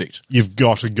 Perfect. You've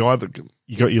got a guy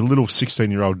you got your little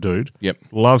 16-year-old dude. Yep.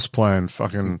 Loves playing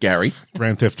fucking Gary.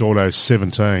 Grand Theft Auto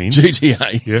 17.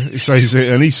 GTA. Yeah. So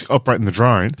he's operating the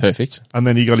drone. Perfect. And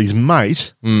then you got his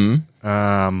mate,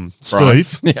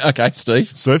 Steve, Yeah, okay,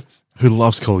 Steve. who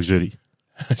loves Call of Duty.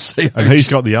 See, And he's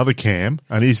got the other cam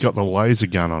and he's got the laser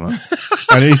gun on it.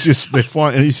 And they're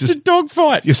flying and he's it's a just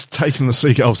dogfight. taking the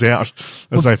seagulls out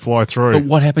as they fly through. But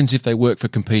what happens if they work for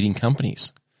competing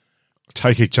companies?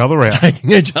 Take each other out.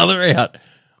 Taking each other out.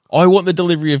 I want the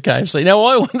delivery of KFC. Now,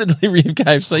 I want the delivery of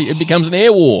KFC. It becomes an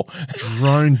air war.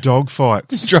 Drone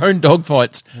dogfights. Drone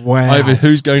dogfights. Wow. Over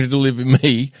who's going to deliver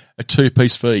me a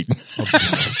 2-piece feed.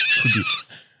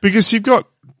 Because you've got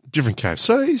different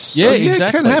KFCs. So, Yeah, It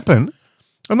exactly. can happen.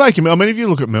 And they can, if you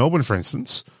look at Melbourne, for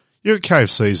instance, you've got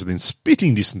KFCs within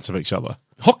spitting distance of each other.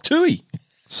 Hok Tui.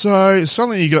 So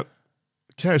suddenly you got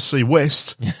KFC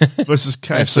West versus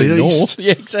KFC East. North.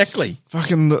 Yeah, exactly.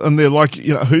 Fucking, and they're like,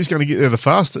 who's going to get there the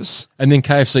fastest? And then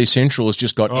KFC Central has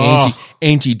just got Oh.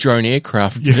 anti-drone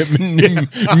aircraft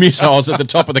missiles at the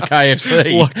top of the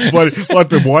KFC. Like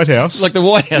the White House. Like the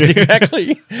White House,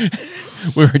 exactly.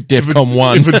 We're at DEFCON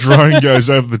 1. If a drone goes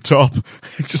over the top,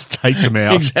 it just takes them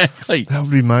out. Exactly. That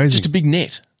would be amazing. Just a big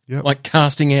net. Yep. Like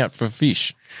casting out for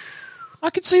fish.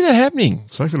 I could see that happening.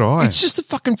 So could I. It's just the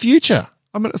fucking future.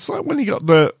 I mean, it's like when you got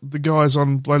the guys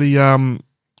on bloody, what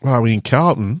are we, in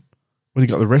Carlton, when you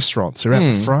got the restaurants, they're out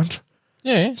the front.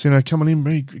 Yeah. So, coming in,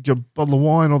 you get a bottle of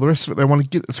wine, all the rest of it, they want to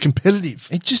get, it's competitive.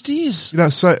 It just is.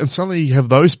 And suddenly you have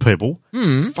those people,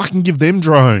 fucking give them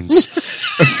drones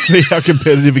and see how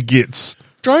competitive it gets.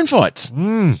 Drone fights.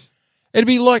 It'd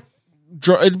be like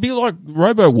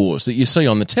Robo Wars that you see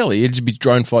on the telly. It'd just be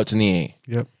drone fights in the air.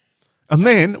 Yep. And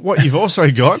then what you've also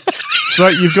got, so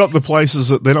you've got the places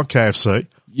that they're not KFC.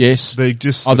 Yes. They're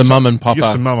just the mum and papa.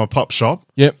 Just the mum and pop shop.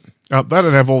 Yep. They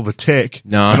don't have all the tech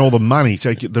No. and all the money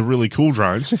to get the really cool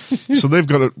drones. So they've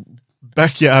got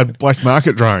backyard black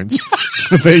market drones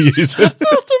that they're using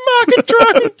Aftermarket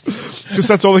drones. because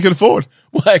that's all they can afford.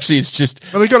 Well, actually, it's just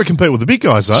Well, they've got to compete with the big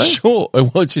guys, though. sure.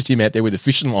 Well, it's just him out there with a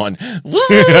fishing line,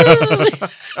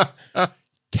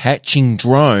 catching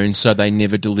drones so they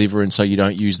never deliver, and so you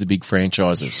don't use the big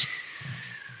franchises.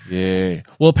 Yeah.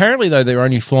 Well, apparently, though, they're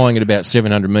only flying at about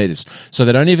 700 meters, so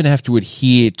they don't even have to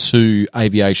adhere to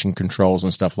aviation controls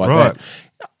and stuff like Right. that.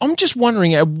 I'm just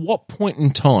wondering at what point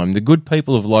in time the good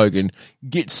people of Logan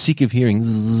get sick of hearing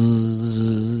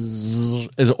zzzz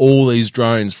as all these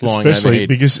drones flying Especially overhead.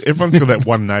 because everyone's got that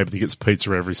one neighbour that gets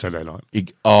pizza every Saturday night.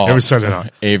 Every Saturday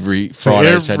night. Every So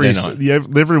Friday, Saturday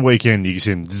night. Every weekend you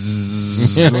see him.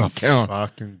 Zzz, Yeah, oh, come on.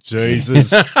 fucking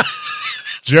Jesus.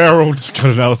 Gerald's got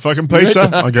another fucking pizza. Pizza.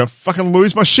 I'm going to fucking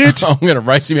lose my shit. I'm going to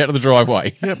race him out of the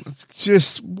driveway. Yep. It's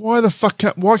just, why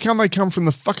can't they come from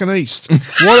the fucking east?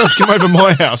 Why do they come over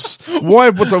my house? Why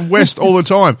with the west all the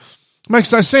time?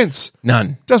 Makes no sense.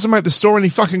 None. Doesn't make the store any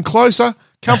fucking closer.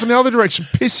 Come from the other direction.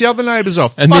 Piss the other neighbours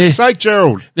off. And Fuck's sake,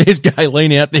 Gerald. There's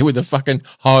Galen out there with a fucking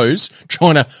hose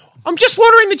trying to, I'm just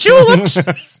watering the tulips.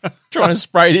 Trying to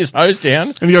spray this hose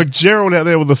down. And you got Gerald out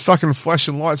there with the fucking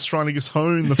flashing lights trying to just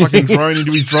hone the fucking drone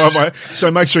into his driveway.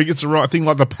 So make sure he gets the right thing,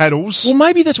 like the paddles. Well,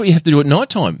 maybe that's what you have to do at night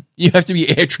time. You have to be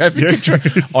air traffic control.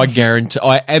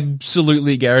 I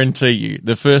absolutely guarantee you,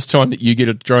 the first time that you get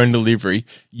a drone delivery,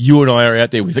 you and I are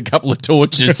out there with a couple of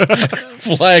torches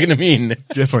flagging them in.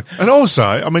 Definitely. And also,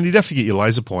 I mean, you'd have to get your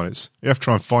laser pointers. You have to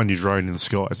try and find your drone in the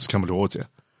sky as it's coming towards you.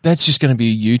 That's just going to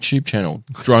be a YouTube channel,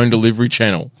 drone delivery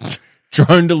channel.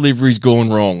 Drone delivery's gone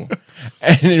wrong.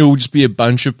 And it'll just be a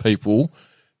bunch of people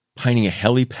painting a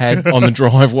helipad on the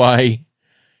driveway,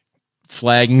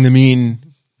 flagging them in.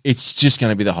 It's just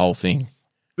going to be the whole thing.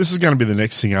 This is going to be the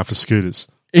next thing after scooters.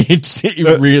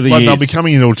 It really like is. they'll be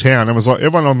coming into a town, and it was like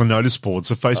everyone on the notice boards,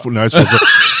 the Facebook notice boards.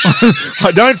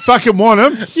 I don't fucking want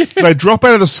them. Yeah. They drop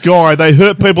out of the sky. They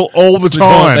hurt people all the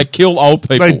time. They kill old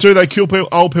people. They do. They kill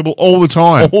old people all the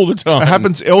time. All the time. It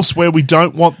happens elsewhere. We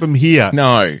don't want them here.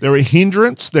 No. They're a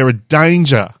hindrance. They're a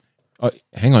danger. Oh,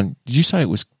 hang on. Did you say it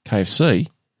was KFC?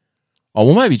 Oh,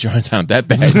 well, maybe drones aren't that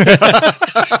bad.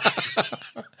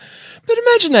 But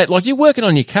imagine that, like you're working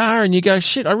on your car and you go,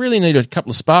 shit, I really need a couple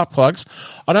of spark plugs.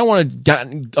 I don't want to get,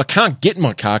 I can't get in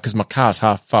my car because my car's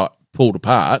half pulled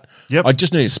apart. Yep. I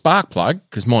just need a spark plug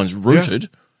because mine's rooted.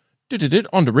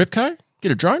 Onto Repco,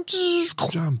 get a drone,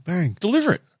 Bang.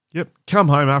 deliver it. Yep. Come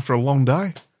home after a long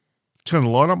day. Turn the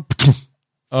light on.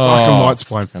 Oh, Fucking lights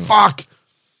playing. Fuck.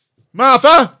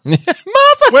 Martha!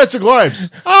 Martha! Where's the globes?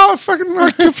 Oh, I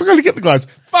forgot to get the globes.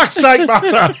 Fuck's sake,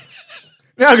 Martha.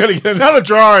 Now I've got to get another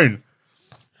drone.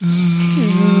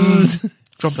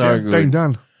 Drop So down, good. bang,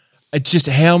 done. It's just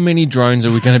how many drones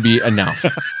are we going to be enough?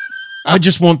 I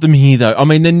just want them here, though. I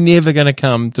mean, they're never going to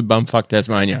come to bumfuck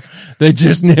Tasmania. They're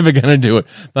just never going to do it.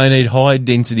 They need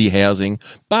high-density housing.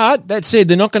 But that said,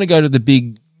 they're not going to go to the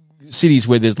big cities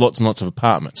where there's lots and lots of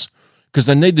apartments because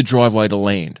they need the driveway to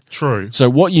land. True. So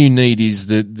what you need is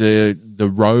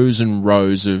the rows and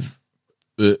rows of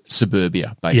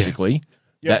suburbia, basically.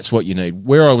 Yeah. That's what you need.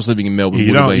 Where I was living in Melbourne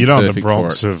You would have been don't have perfect the for it.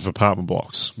 Bronx of apartment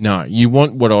blocks. No, you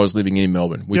want what I was living in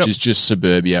Melbourne, which Yep. is just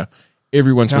suburbia.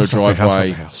 Everyone's House got a after house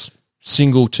driveway. after house.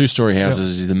 Single, two-story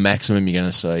houses is the maximum you're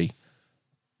going to see.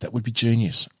 That would be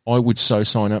genius. I would so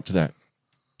sign up to that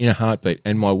in a heartbeat.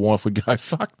 And my wife would go,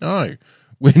 fuck no.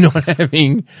 We're not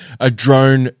having a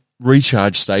drone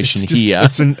recharge station It's just- here.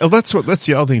 that's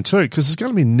the other thing too, because there's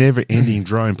going to be never-ending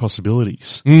drone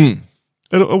possibilities. It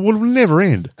will never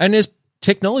end. And as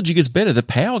technology gets better, the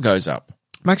power goes up.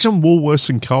 Imagine Woolworths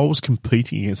and Coles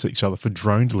competing against each other for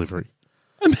drone delivery.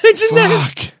 Imagine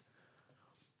that.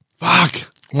 Fuck.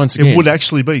 Once again, It would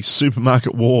actually be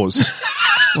supermarket wars.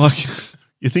 Like,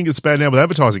 you think it's bad now with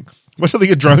advertising. Why do they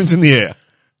get drones in the air?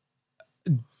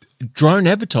 drone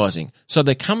advertising. So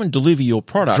they come and deliver your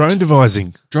product. Drone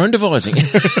devising. Drone devising.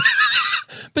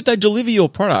 But they deliver your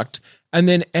product and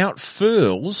then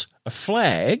outfurls a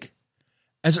flag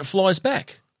as it flies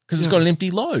back because it's got an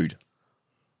empty load.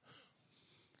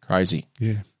 Crazy.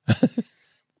 Yeah.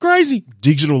 Crazy.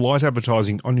 Digital light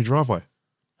advertising on your driveway.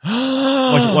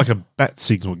 like a bat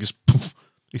signal. Just poof.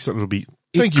 Except it'll be,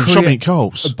 thank you for shopping at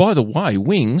Coles. By the way,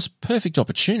 Wings, perfect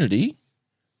opportunity.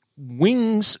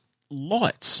 Wings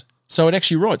lights. So it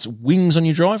actually writes Wings on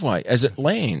your driveway as it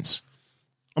lands.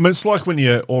 I mean, it's like when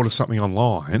you order something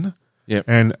online. Yep.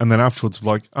 And then afterwards,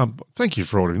 like, thank you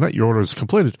for ordering that. Your order is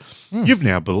completed. You've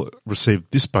now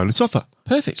received this bonus offer.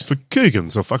 Perfect. For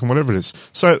Coogan's or fucking whatever it is.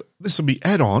 So this will be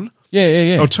add-on.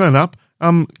 Yeah. I'll turn up.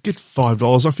 Get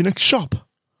 $5 off your next shop.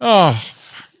 Oh,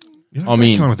 You know, I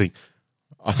mean- that kind of thing.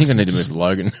 I think I need to move to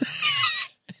Logan.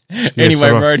 Yeah, Anyway,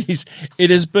 so, roadies, it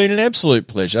has been an absolute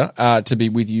pleasure to be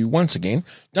with you once again.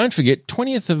 Don't forget,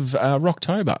 20th of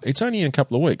October. It's only in a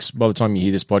couple of weeks by the time you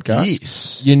hear this podcast.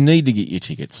 Yes. You need to get your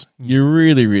tickets. You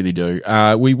really, really do.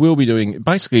 We will be doing,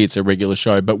 basically it's a regular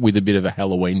show, but with a bit of a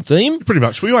Halloween theme. Pretty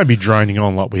much. We won't be droning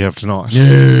on like we have tonight.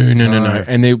 No.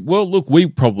 And well, look, we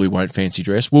probably won't fancy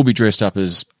dress. We'll be dressed up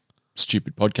as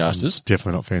stupid podcasters.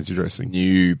 Definitely not fancy dressing.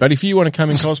 No. But if you want to come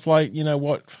and cosplay, you know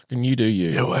what? Fucking you do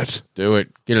you. Do it. Do it.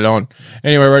 Get it on.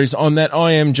 Anyway, roadies, on that,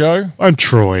 I am Joe. I'm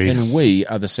Troy. And we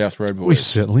are the South Road Boys. We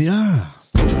certainly are.